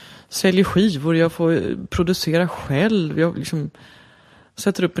säljer skivor. Jag får producera själv. Jag liksom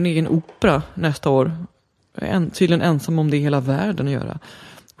sätter upp en egen opera nästa år. Jag är tydligen ensam om det i hela världen att göra.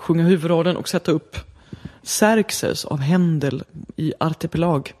 Sjunga huvudrollen och sätta upp Xerxes av Händel i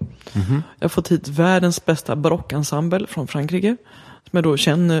Artipelag. Mm-hmm. Jag har fått hit världens bästa barockensemble från Frankrike. Som jag då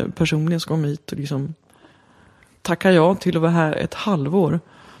känner personligen, ska komma hit och liksom tackar jag till att vara här ett halvår.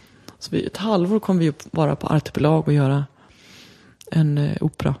 Så ett halvår kommer vi vara på Artipelag och göra en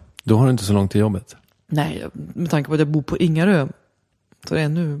opera. Då har du inte så långt till jobbet? Nej, med tanke på att jag bor på Ingarö. Så det är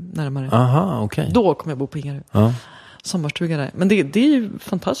ännu närmare. Aha, okej. Okay. Då kommer jag bo på Ingarö. Ja. Sommarstuga där. Men det är ju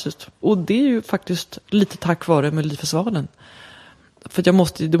fantastiskt. Och det är ju faktiskt lite tack vare Melodifestivalen. För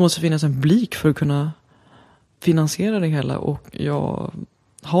att det måste finnas en publik för att kunna finansiera det hela. Och jag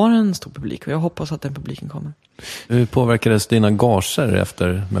har en stor publik och jag hoppas att den publiken kommer. Hur påverkades dina gager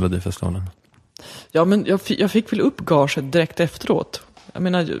efter Melodifestivalen? Ja, men jag fick väl upp gaget direkt efteråt. Jag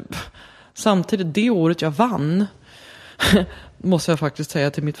menar, samtidigt det året jag vann måste jag faktiskt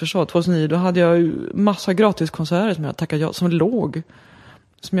säga till mitt försvar. 2009, då hade jag ju massa gratiskonserter som jag tackade ja,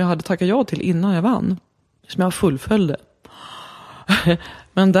 som jag hade tackat ja till innan jag vann. Som jag fullföljde.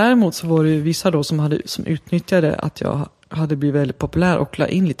 Men däremot så var det ju vissa då som utnyttjade att jag hade blivit väldigt populär och la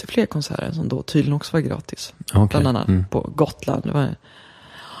in lite fler konserter som då tydligen också var gratis. Okay. Bland annat på Gotland.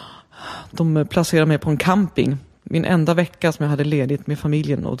 De placerade mig på en camping. Min enda vecka som jag hade ledigt med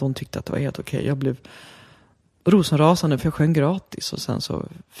familjen och de tyckte att det var helt okej. Jag blev rosenrasande för jag sjöng gratis och sen så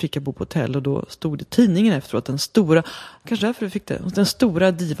fick jag bo på hotell och då stod det i tidningen efteråt kanske därför du fick det, den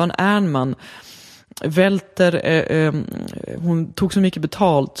stora divan Ernman hon tog så mycket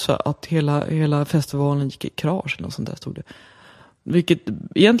betalt så att hela festivalen gick i krasch eller något sånt där stod det. Vilket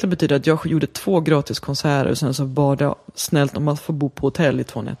egentligen betyder att jag gjorde 2 gratis konserter och sen så bad jag snällt om att få bo på hotell i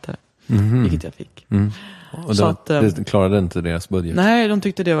 2 nätter. Vilket jag fick. Och då, det klarade inte deras budget? Nej, de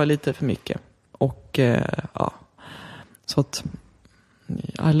tyckte det var lite för mycket. Och så att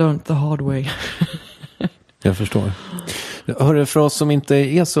I learned the hard way. Jag förstår. Hörru, för oss som inte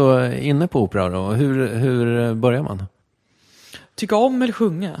är så inne på opera då, hur börjar man? Tycka om eller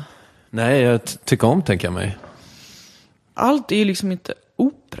sjunga? Nej, jag tycker om, tänker jag mig. Allt är ju liksom inte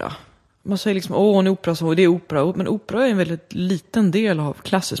opera. Man säger liksom, en opera så, det är opera. Men opera är en väldigt liten del av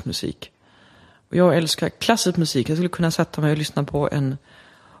klassisk musik. Och jag älskar klassisk musik. Jag skulle kunna sätta mig och lyssna på en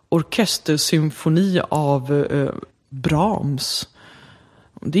orkestersymfoni av Brahms.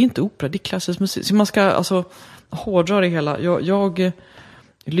 Det är inte opera, det är klassisk musik. Så man ska alltså hårdra det hela. Jag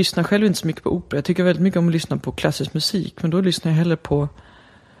lyssnar själv inte så mycket på opera. Jag tycker väldigt mycket om att lyssna på klassisk musik. Men då lyssnar jag hellre på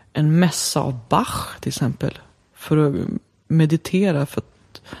en mässa av Bach till exempel. För att meditera, för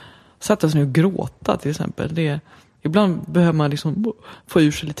att sätta sig ner och gråta till exempel. Ibland behöver man liksom få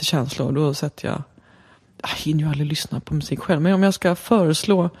ur sig lite känslor. Och då sätter jag hinner ju aldrig lyssna på musik själv. Men om jag ska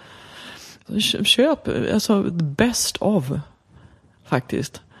föreslå, köp alltså best of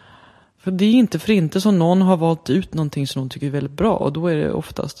faktiskt. För det är inte för inte som någon har valt ut någonting som de tycker är väldigt bra. Och då är det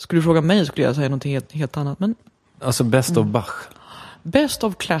oftast, skulle du fråga mig skulle jag säga någonting helt annat. Men alltså best of Bach? Best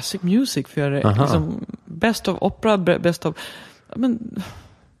of classic music, för jag liksom, best of opera, best of, men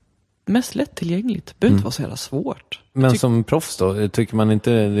mest lättillgängligt. Behöver inte vara så jävla svårt. Men som proffs då, tycker man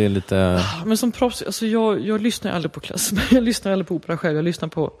inte det är lite... Men som proffs, alltså jag lyssnar aldrig på klass. Jag lyssnar aldrig på opera själv. Jag lyssnar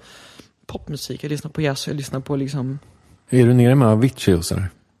på popmusik, jag lyssnar på jazz, jag lyssnar på liksom... Är du nere med Avicii och sådär?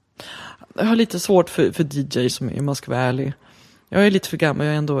 Jag har lite svårt för DJ, om man ska vara ärlig. Jag är lite för gammal,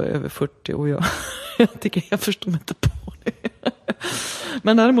 jag är ändå över 40 och jag tycker jag förstår mig inte på det.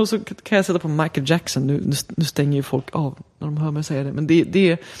 Men däremot så kan jag sätta på Michael Jackson. Nu stänger ju folk av när de hör mig säga det. Men det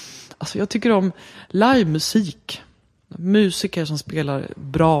är alltså jag tycker om livemusik. Musiker som spelar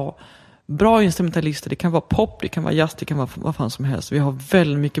bra instrumentalister. Det kan vara pop, det kan vara jazz, det kan vara vad fan som helst. Vi har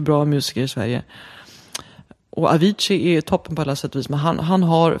väldigt mycket bra musiker i Sverige. Och Avicii är toppen på alla sätt och vis. Men han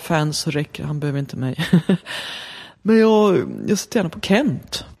har fans så räcker, han behöver inte mig. Men jag sätter gärna på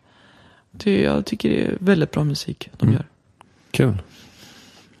Kent. Jag tycker det är väldigt bra musik de gör. Kul.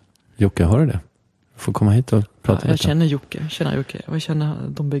 Jocke, har du det? Du får komma hit och prata lite. Jag känner Jocke. Jag känner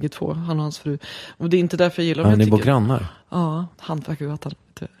de bägge två, han och hans fru. Och det är inte därför jag gillar dem. Ni bor grannar? Ja, Hantverkargatan.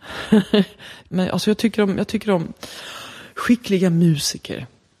 Men alltså jag tycker om skickliga musiker.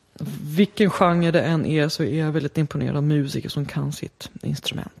 Vilken genre det än är så är jag väldigt imponerad av musiker som kan sitt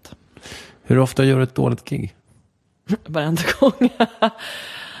instrument. Hur ofta gör du ett dåligt gig? Varenda gång.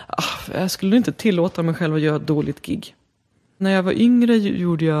 Jag skulle inte tillåta mig själv att göra ett dåligt gig. När jag var yngre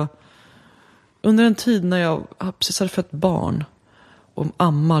gjorde jag, under en tid när jag precis hade fött barn och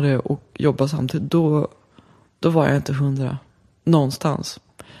ammade och jobbade samtidigt, då var jag inte 100 någonstans.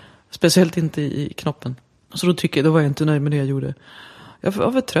 Speciellt inte i knoppen. Så då var jag inte nöjd med det jag gjorde. Jag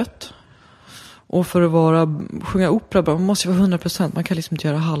var trött. Och för att sjunga opera, man måste ju vara 100%. Man kan liksom inte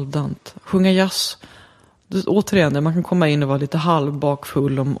göra halvdant. Sjunga jazz, återigen, man kan komma in och vara lite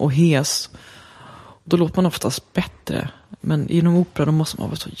halvbakfull och hes. Då låter man oftast bättre. Men inom opera då måste man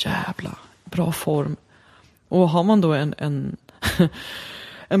vara så jävla bra form. Och har man då en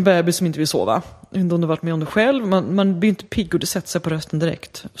bebis som inte vill sova, inte om du varit med om det själv, man blir inte pigg och det sätter sig på rösten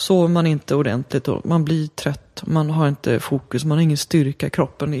direkt. Sover man inte ordentligt och man blir trött, man har inte fokus, man har ingen styrka,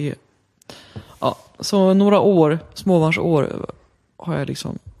 kroppen är... Ja, så några småbarnsår har jag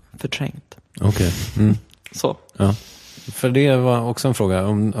liksom förträngt. Okej. Så. Ja. För det var också en fråga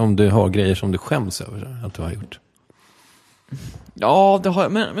om du har grejer som du skäms över att du har gjort. Ja, det har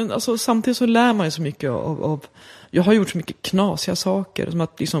jag. Men alltså, samtidigt så lär man ju så mycket av... Jag har gjort så mycket knasiga saker. Som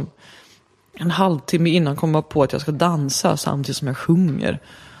att liksom en halvtimme innan komma på att jag ska dansa samtidigt som jag sjunger.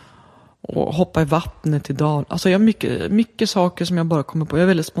 Och hoppa i vattnet i dal. Alltså jag har mycket saker som jag bara kommer på. Jag är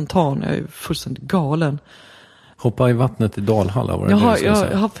väldigt spontan. Jag är fullständigt galen. Hoppa i vattnet i Dalhalla var det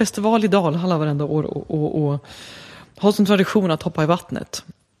jag har festival i Dalhalla varenda år. Och har som tradition att hoppa i vattnet.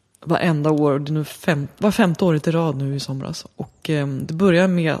 Varenda år. Det är nu var 5:e året i rad nu i somras. Och det började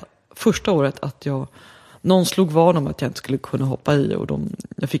med första året att någon slog vad om att jag inte skulle kunna hoppa i. Och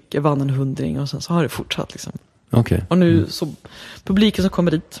jag vann en 100 och sen så har det fortsatt liksom. Okay. Och nu så publiken som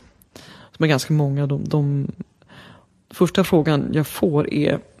kommer dit, som är ganska många, första frågan jag får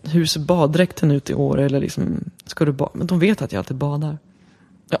är: hur ser baddräkten ut i år? Eller liksom, ska du bada? Men de vet att jag alltid badar.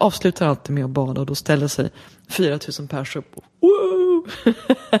 Jag avslutar alltid med att bada och då ställer sig 4000 personer upp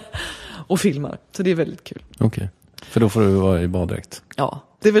och filmar. Så det är väldigt kul. Okej. För då får du vara i baddräkt. Ja,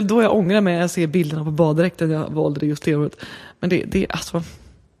 det är väl då jag ångrar mig när jag ser bilderna på baddräkten. Jag valde det just det året. Men det är alltså...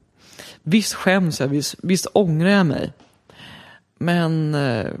 Visst skäms jag, visst ångrar jag mig. Men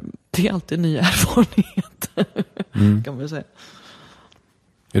det är alltid en ny erfarenhet. Kan man säga.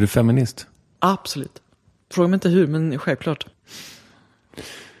 Är du feminist? Absolut. Fråga mig inte hur, men självklart.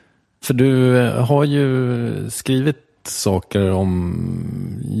 För du har ju skrivit saker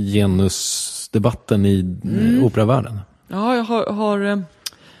om genusdebatten i operavärlden. Ja, jag har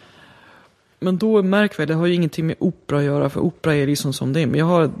men då märker vi, det har ju ingenting med opera att göra, för opera är liksom som det är.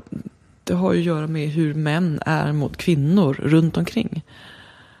 Men det har ju att göra med hur män är mot kvinnor runt omkring.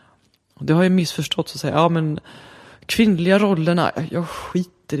 Och det har jag missförstått, så att säga. Ja, men kvinnliga rollerna, jag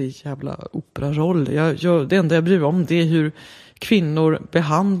skiter i jävla operaroller. Det enda jag bryr mig om, det är hur kvinnor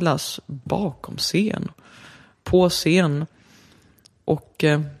behandlas bakom scen, på scen. Och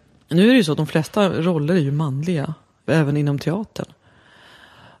nu är det ju så att de flesta roller är ju manliga, även inom teatern.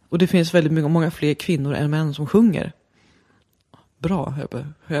 Och det finns väldigt många fler kvinnor än män som sjunger. Bra, hör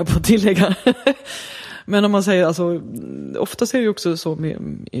jag på att tillägga. Men om man säger, alltså, ofta är det ju också så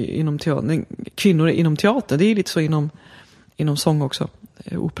inom teatern, kvinnor inom teatern, det är lite så inom sång också,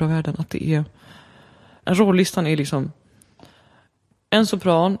 operavärlden, att det är, rollistan är liksom en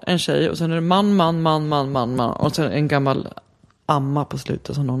sopran, en tjej, och sen är det man, och sen en gammal amma på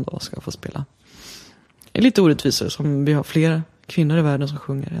slutet som någon dag ska få spela. Det är lite orättvisor, som vi har fler kvinnor i världen som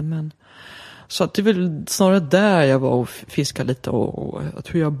sjunger än män. Så att det är väl snarare där jag var och fiskade lite, och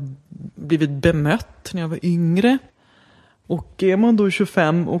hur jag blivit bemött när jag var yngre. Och är man då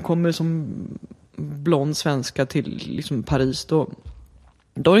 25 och kommer som blond svenska till liksom Paris, då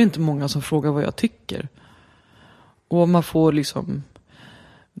är det inte många som frågar vad jag tycker. Och man får liksom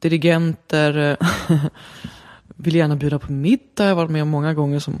dirigenter vill gärna bjuda på middag. Jag har varit med många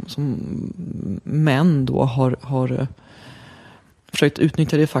gånger som män då har försökt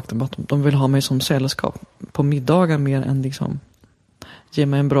utnyttja det faktum att de vill ha mig som sällskap på middagar mer än liksom ge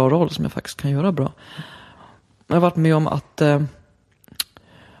mig en bra roll som jag faktiskt kan göra bra. Jag har varit med om att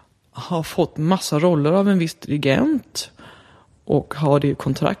ha fått massa roller av en viss dirigent och har det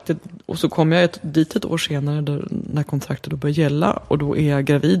kontraktet, och så kommer jag dit ett år senare när kontraktet då börjar gälla, och då är jag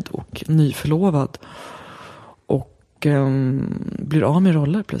gravid och nyförlovad och blir av med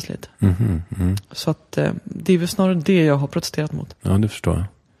roller plötsligt. Så att det är väl snarare det jag har protesterat mot. Ja, det förstår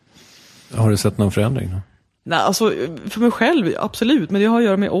jag. Har du sett någon förändring då? Nej, alltså för mig själv, absolut. Men det har att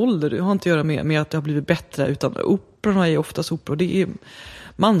göra med ålder. Det har inte att göra med att det har blivit bättre. Utan operorna är oftast operor. Det är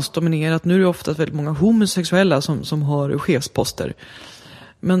mansdominerat. Nu är det oftast väldigt många homosexuella som har chefsposter.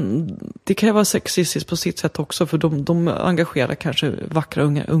 Men det kan ju vara sexistiskt på sitt sätt också. För de engagerar kanske vackra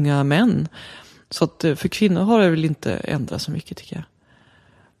unga män. Så att för kvinnor har det väl inte ändrat så mycket, tycker jag.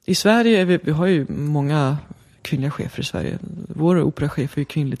 I Sverige, vi har ju många kvinnliga chefer i Sverige. Vår operachef är ju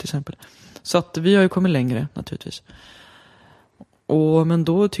kvinnlig till exempel. Så att vi har ju kommit längre naturligtvis. Men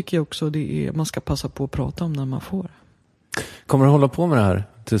då tycker jag också man ska passa på att prata om när man får. Kommer du hålla på med det här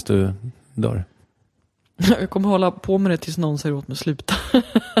tills du dör? Jag kommer hålla på med det tills någon säger åt mig att sluta.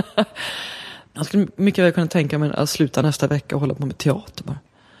 Jag skulle mycket väl kunna tänka mig att sluta nästa vecka och hålla på med teater bara.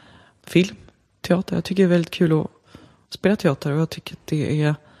 Film, teater. Jag tycker det är väldigt kul att spela teater, och jag tycker att det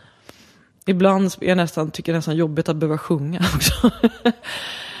är... Ibland tycker jag nästan jobbigt att behöva sjunga också.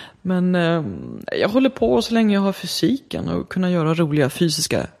 Men jag håller på så länge jag har fysiken och kunna göra roliga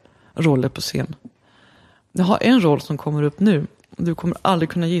fysiska roller på scen. Jag har en roll som kommer upp nu. Du kommer aldrig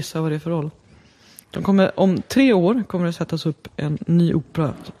kunna gissa vad det är för roll. Om 3 år kommer det sättas upp en ny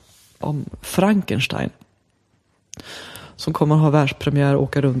opera om Frankenstein. Som kommer att ha världspremiär och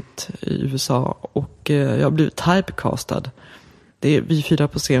åka runt i USA. Och jag har blivit typecastad. Det är vi 4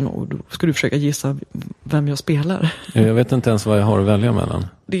 på scen, och då ska du försöka gissa vem jag spelar. Jag vet inte ens vad jag har att välja mellan.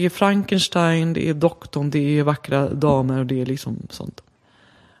 Det är Frankenstein, det är doktorn, det är vackra damer, och det är liksom sånt.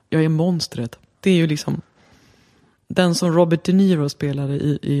 Jag är monstret. Det är ju liksom den som Robert De Niro spelade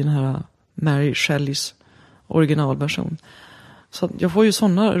i den här Mary Shelleys originalversion. Så jag får ju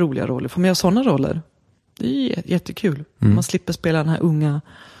sådana roliga roller. Får man göra sådana roller, det är jättekul. Man slipper spela den här unga,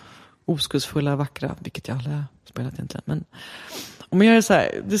 oskuldsfulla, vackra, vilket jag aldrig har spelat egentligen. Men om jag gör så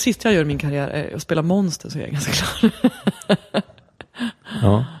här, det sista jag gör i min karriär är att spela monster, så är jag ganska klar.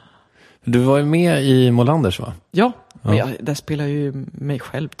 Ja. Du var ju med i Molanders, va? Ja, men där spelar jag ju mig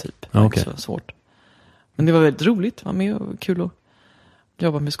själv typ. Det är okay. Så svårt. Men det var väldigt roligt att vara med, och kul att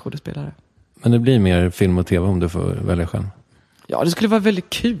jobba med skådespelare. Men det blir mer film och tv om du får välja själv? Ja, det skulle vara väldigt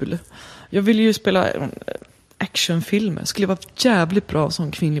kul. Jag vill ju spela actionfilmer. Skulle vara jävligt bra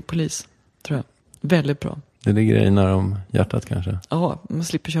som kvinnlig polis, tror jag. Väldigt bra. Det ligger dig nära om hjärtat kanske? Ja, man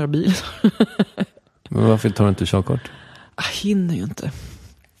slipper köra bil. Men varför tar du inte körkort? Jag hinner ju inte.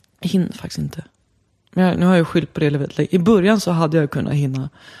 Jag hinner faktiskt inte. Men nu har jag skyllt på det väldigt länge. I början så hade jag kunnat hinna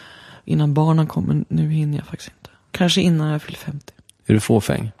innan barnen kom, men nu hinner jag faktiskt inte. Kanske innan jag fyller 50. Är du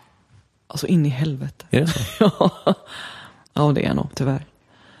fåfäng? Alltså in i helvete. Är det så? Ja, det är nog tyvärr.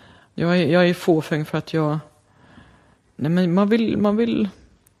 Jag är fåfäng för att jag... Nej, men man vill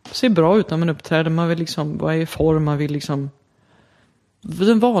se bra ut när man uppträder. Man vill liksom vara i form. Man vill liksom...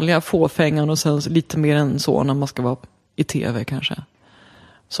 Den vanliga fåfängan och sen lite mer än så när man ska vara i tv kanske.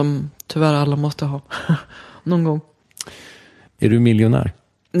 Som tyvärr alla måste ha. Någon gång. Är du miljonär?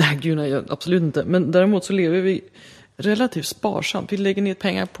 Nej, gud nej, absolut inte. Men däremot så lever vi relativt sparsamt. Vi lägger ner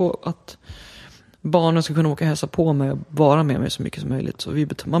pengar på att barnen ska kunna åka och hälsa på mig och vara med mig så mycket som möjligt. Så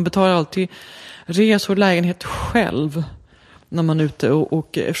man betalar alltid resor och lägenhet själv när man är ute.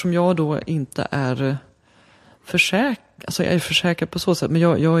 Och eftersom jag då inte är försäkrad, alltså jag är försäkrad på så sätt, men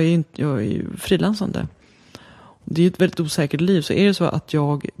jag är frilansande. Det är ett väldigt osäkert liv. Så är det så att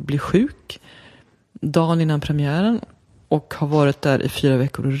jag blir sjuk dagen innan premiären och har varit där i 4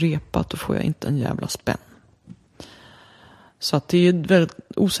 veckor och repat, då får jag inte en jävla spänn. Så att det är ett väldigt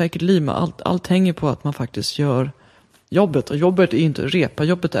osäkert liv. Allt hänger på att man faktiskt gör jobbet. Och jobbet är inte repa,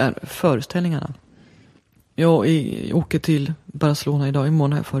 jobbet är föreställningarna. Jag åker till Barcelona idag,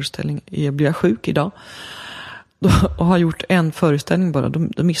 imorgon har jag föreställning. Blir jag sjuk idag och har gjort en föreställning bara,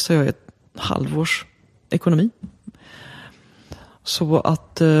 då missar jag ett halvårs ekonomi. Så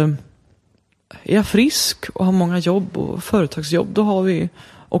att är jag frisk och har många jobb och företagsjobb, då har vi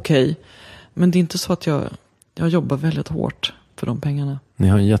okej. Men det är inte så att jag jobbar väldigt hårt för de pengarna. Ni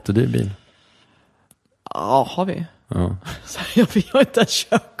har en jättedyr bil. Ja, har vi? Ja. Så jag har inte en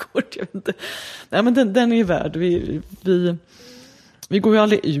körkort. Jag vet inte. Nej, men den är ju värd. Vi går ju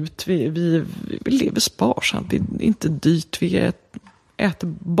aldrig ut. Vi lever sparsamt. Det är inte dyrt. Vi äter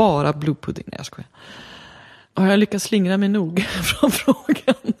bara blodpudding. Nej, jag skojar. Har jag lyckats slingra mig nog från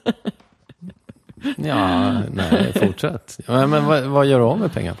frågan? Ja, nej, fortsätt. Ja, men vad gör du av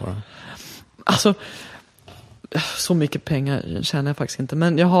med pengar på då? Alltså, så mycket pengar tjänar jag faktiskt inte.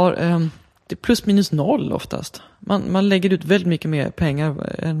 Men jag har det är plus minus noll oftast. Man lägger ut väldigt mycket mer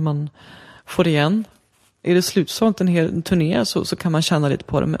pengar än man får igen. Är det slutsålt en hel turné så kan man tjäna lite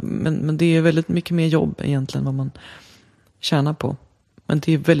på det. Men det är väldigt mycket mer jobb egentligen vad man tjänar på. Men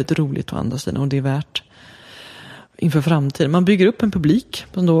det är väldigt roligt å andra sidan och det är värt inför framtiden. Man bygger upp en publik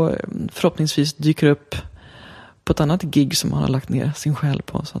som då förhoppningsvis dyker upp på ett annat gig som man har lagt ner sin själ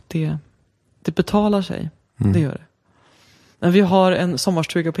på. Så att det betalar sig. Det gör det. Men vi har en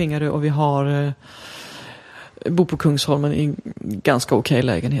sommarstuga på Ingarö och vi har bor på Kungsholmen i en ganska okej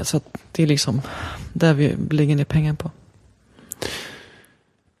lägenhet. Så att det är liksom där vi lägger ner pengar på.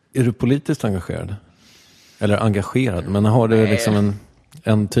 Är du politiskt engagerad? Eller engagerad? Men har du liksom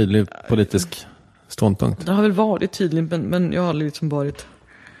en tydlig politisk ståndpunkt? Det har väl varit tydligt, men jag har liksom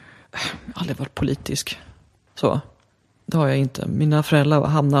aldrig varit politisk. Så, det har jag inte. Mina föräldrar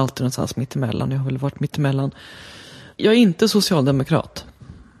hamnar alltid någonstans mitt emellan. Jag har väl varit mitt emellan. Jag är inte socialdemokrat.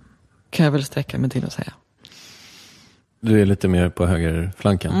 Kan jag väl sträcka mig till att säga. Du är lite mer på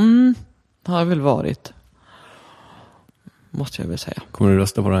högerflanken? Har jag väl varit. Måste jag väl säga. Kommer du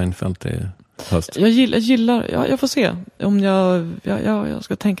rösta på Reinfeldt i höst? Jag gillar jag får se. Om jag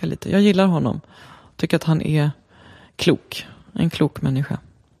ska tänka lite. Jag gillar honom. Tycker att han är klok. En klok människa.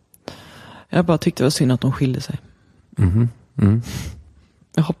 Jag bara tyckte det var synd att de skilde sig.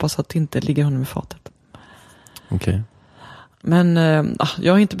 Jag hoppas att det inte ligger honom i fatet. Okej. Men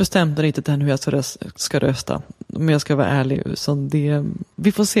jag har inte bestämt riktigt än hur jag ska rösta. Om jag ska vara ärlig. Så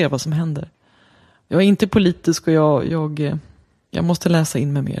vi får se vad som händer. Jag är inte politisk och jag måste läsa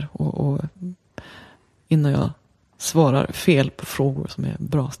in mig mer. Och innan jag svarar fel på frågor som är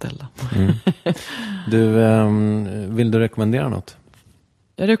bra ställda. Vill du rekommendera något?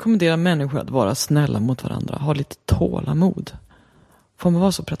 Jag rekommenderar människor att vara snälla mot varandra. Ha lite tålamod. Får man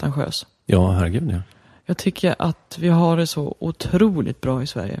vara så pretentiös? Ja, herregud, ja. Jag tycker att vi har det så otroligt bra i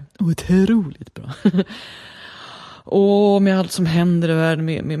Sverige. Otroligt bra. Och med allt som händer i världen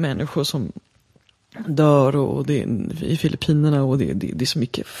med människor som dör och det i Filippinerna och det är så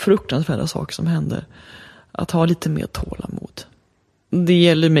mycket fruktansvärda saker som händer. Att ha lite mer tålamod. Det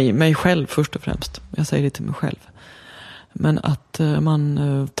gäller mig själv först och främst. Jag säger det till mig själv. Men att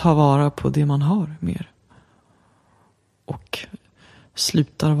man tar vara på det man har mer. Och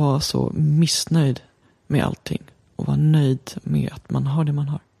slutar vara så missnöjd med allting. Och vara nöjd med att man har det man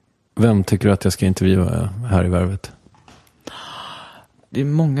har. Vem tycker du att jag ska intervjua här i Värvet? Det är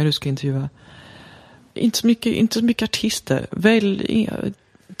många du ska intervjua. Inte så mycket artister.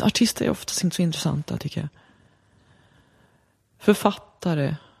 Artister är oftast inte så intressanta, tycker jag.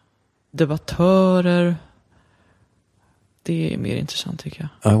 Författare. Debattörer. Det är mer intressant, tycker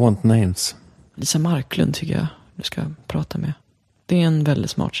jag. I want names. Lisa Marklund tycker jag du ska prata med. Det är en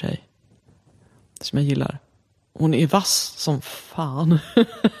väldigt smart tjej. Som jag gillar. Hon är vass som fan.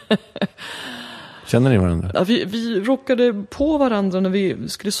 Känner ni varandra? Ja, vi råkade på varandra när vi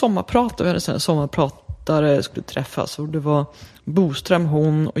skulle sommarprata. Vi hade en sommarpratare skulle träffas. Och det var Boström,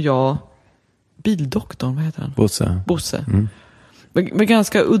 hon och jag. Bildoktorn, vad heter han? Bosse. Mm. Men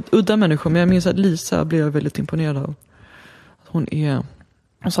ganska udda människor. Men jag minns att Lisa blev väldigt imponerad av. Hon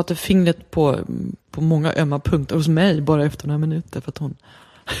satte fingret på många ömma punkter hos mig bara efter några minuter. För att hon...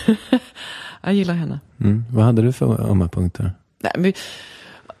 jag gillar henne. Vad hade du för ömma punkter? Nej, men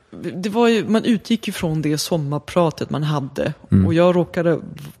det var ju, man utgick ifrån det sommarpratet man hade. Och jag råkade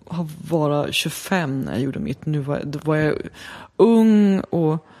vara 25 när jag gjorde mitt. Då var jag ung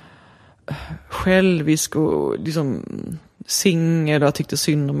och självisk och liksom singel. Jag tyckte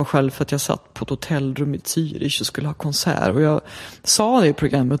synd om mig själv för att jag satt på ett hotellrum i Zürich och skulle ha konsert. Och jag sa det i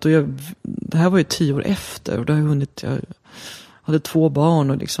programmet och det här var ju 10 år efter. Och då har jag hunnit, jag hade 2 barn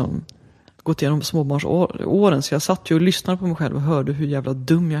och liksom gått igenom småbarnsåren. Så jag satt ju och lyssnade på mig själv och hörde hur jävla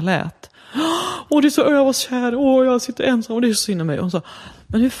dum jag lät. Och det är så, jag var kär. Jag sitter ensam och det är så synd om mig. Och hon sa,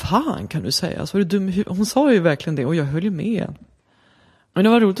 men hur fan kan du säga? Så var du dum? Hon sa ju verkligen det och jag höll ju med. Men det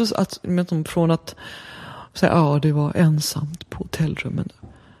var roligt att från att säga, det var ensamt på hotellrummen.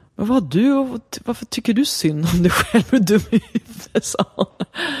 Men vad du? Varför tycker du synd om dig själv? Hur dum i huvudet, sa hon.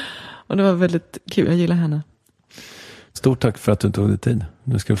 Och det var väldigt kul, jag gillar henne. Stort tack för att du tog dig tid.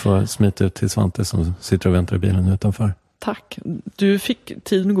 Nu ska du få smita ut till Svante som sitter och väntar i bilen utanför. Tack. Du fick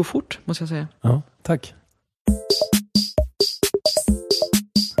tiden att gå fort, måste jag säga. Ja, tack.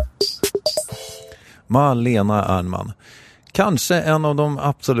 Malena Ernman. Kanske en av de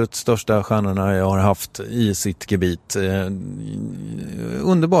absolut största stjärnorna jag har haft i sitt gebit.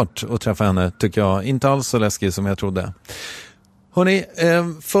 Underbart att träffa henne, tycker jag. Inte alls så läskig som jag trodde. Hörrni,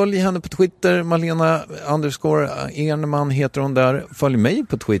 följ henne på Twitter. Malena_Ernman heter hon där. Följ mig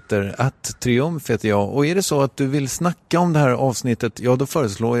på Twitter. @triumf heter jag. Och är det så att du vill snacka om det här avsnittet, ja, då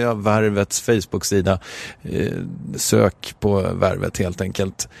föreslår jag Värvets Facebook-sida. Sök på Värvet helt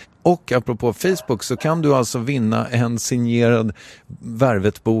enkelt. Och apropå Facebook så kan du alltså vinna en signerad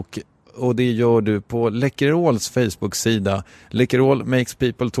Värvet-bok. Och det gör du på Läkerols Facebook-sida. Läkerol makes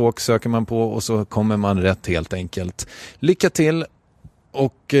people talk söker man på och så kommer man rätt helt enkelt. Lycka till!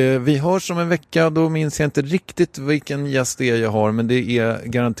 Och vi hörs om en vecka. Då minns jag inte riktigt vilken gäst det är jag har, men det är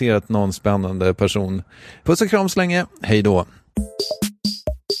garanterat någon spännande person. Puss och kram så länge. Hej då!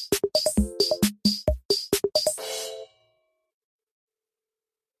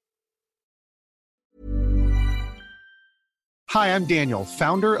 Hi, I'm Daniel,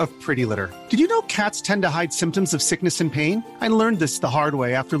 founder of Pretty Litter. Did you know cats tend to hide symptoms of sickness and pain? I learned this the hard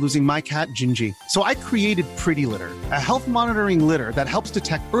way after losing my cat, Gingy. So I created Pretty Litter, a health monitoring litter that helps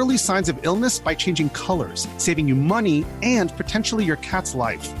detect early signs of illness by changing colors, saving you money and potentially your cat's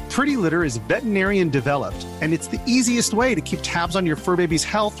life. Pretty Litter is veterinarian developed, and it's the easiest way to keep tabs on your fur baby's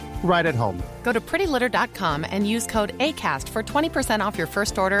health right at home. Go to prettylitter.com and use code ACAST for 20% off your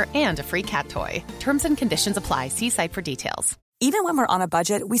first order and a free cat toy. Terms and conditions apply. See site for details. Even when we're on a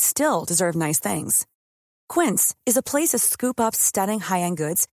budget, we still deserve nice things. Quince is a place to scoop up stunning high-end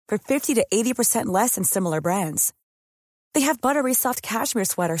goods for 50 to 80% less than similar brands. They have buttery soft cashmere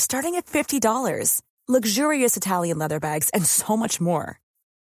sweaters starting at $50, luxurious Italian leather bags, and so much more.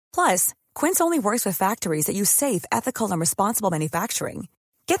 Plus, Quince only works with factories that use safe, ethical, and responsible manufacturing.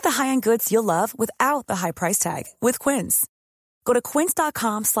 Get the high-end goods you'll love without the high price tag with Quince. Go to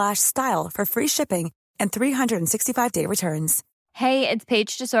quince.com/style for free shipping and 365-day returns. Hey, it's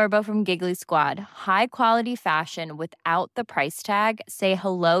Paige DeSorbo from Giggly Squad. High quality fashion without the price tag. Say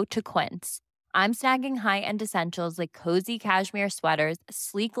hello to Quince. I'm snagging high-end essentials like cozy cashmere sweaters,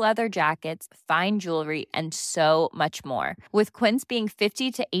 sleek leather jackets, fine jewelry, and so much more. With Quince being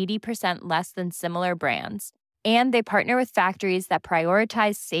 50 to 80% less than similar brands. And they partner with factories that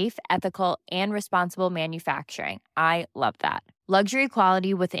prioritize safe, ethical, and responsible manufacturing. I love that. Luxury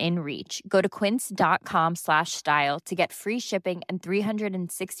quality within reach. Go to quince.com/style to get free shipping and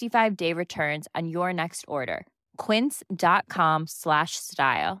 365-day returns on your next order.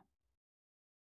 Quince.com/style.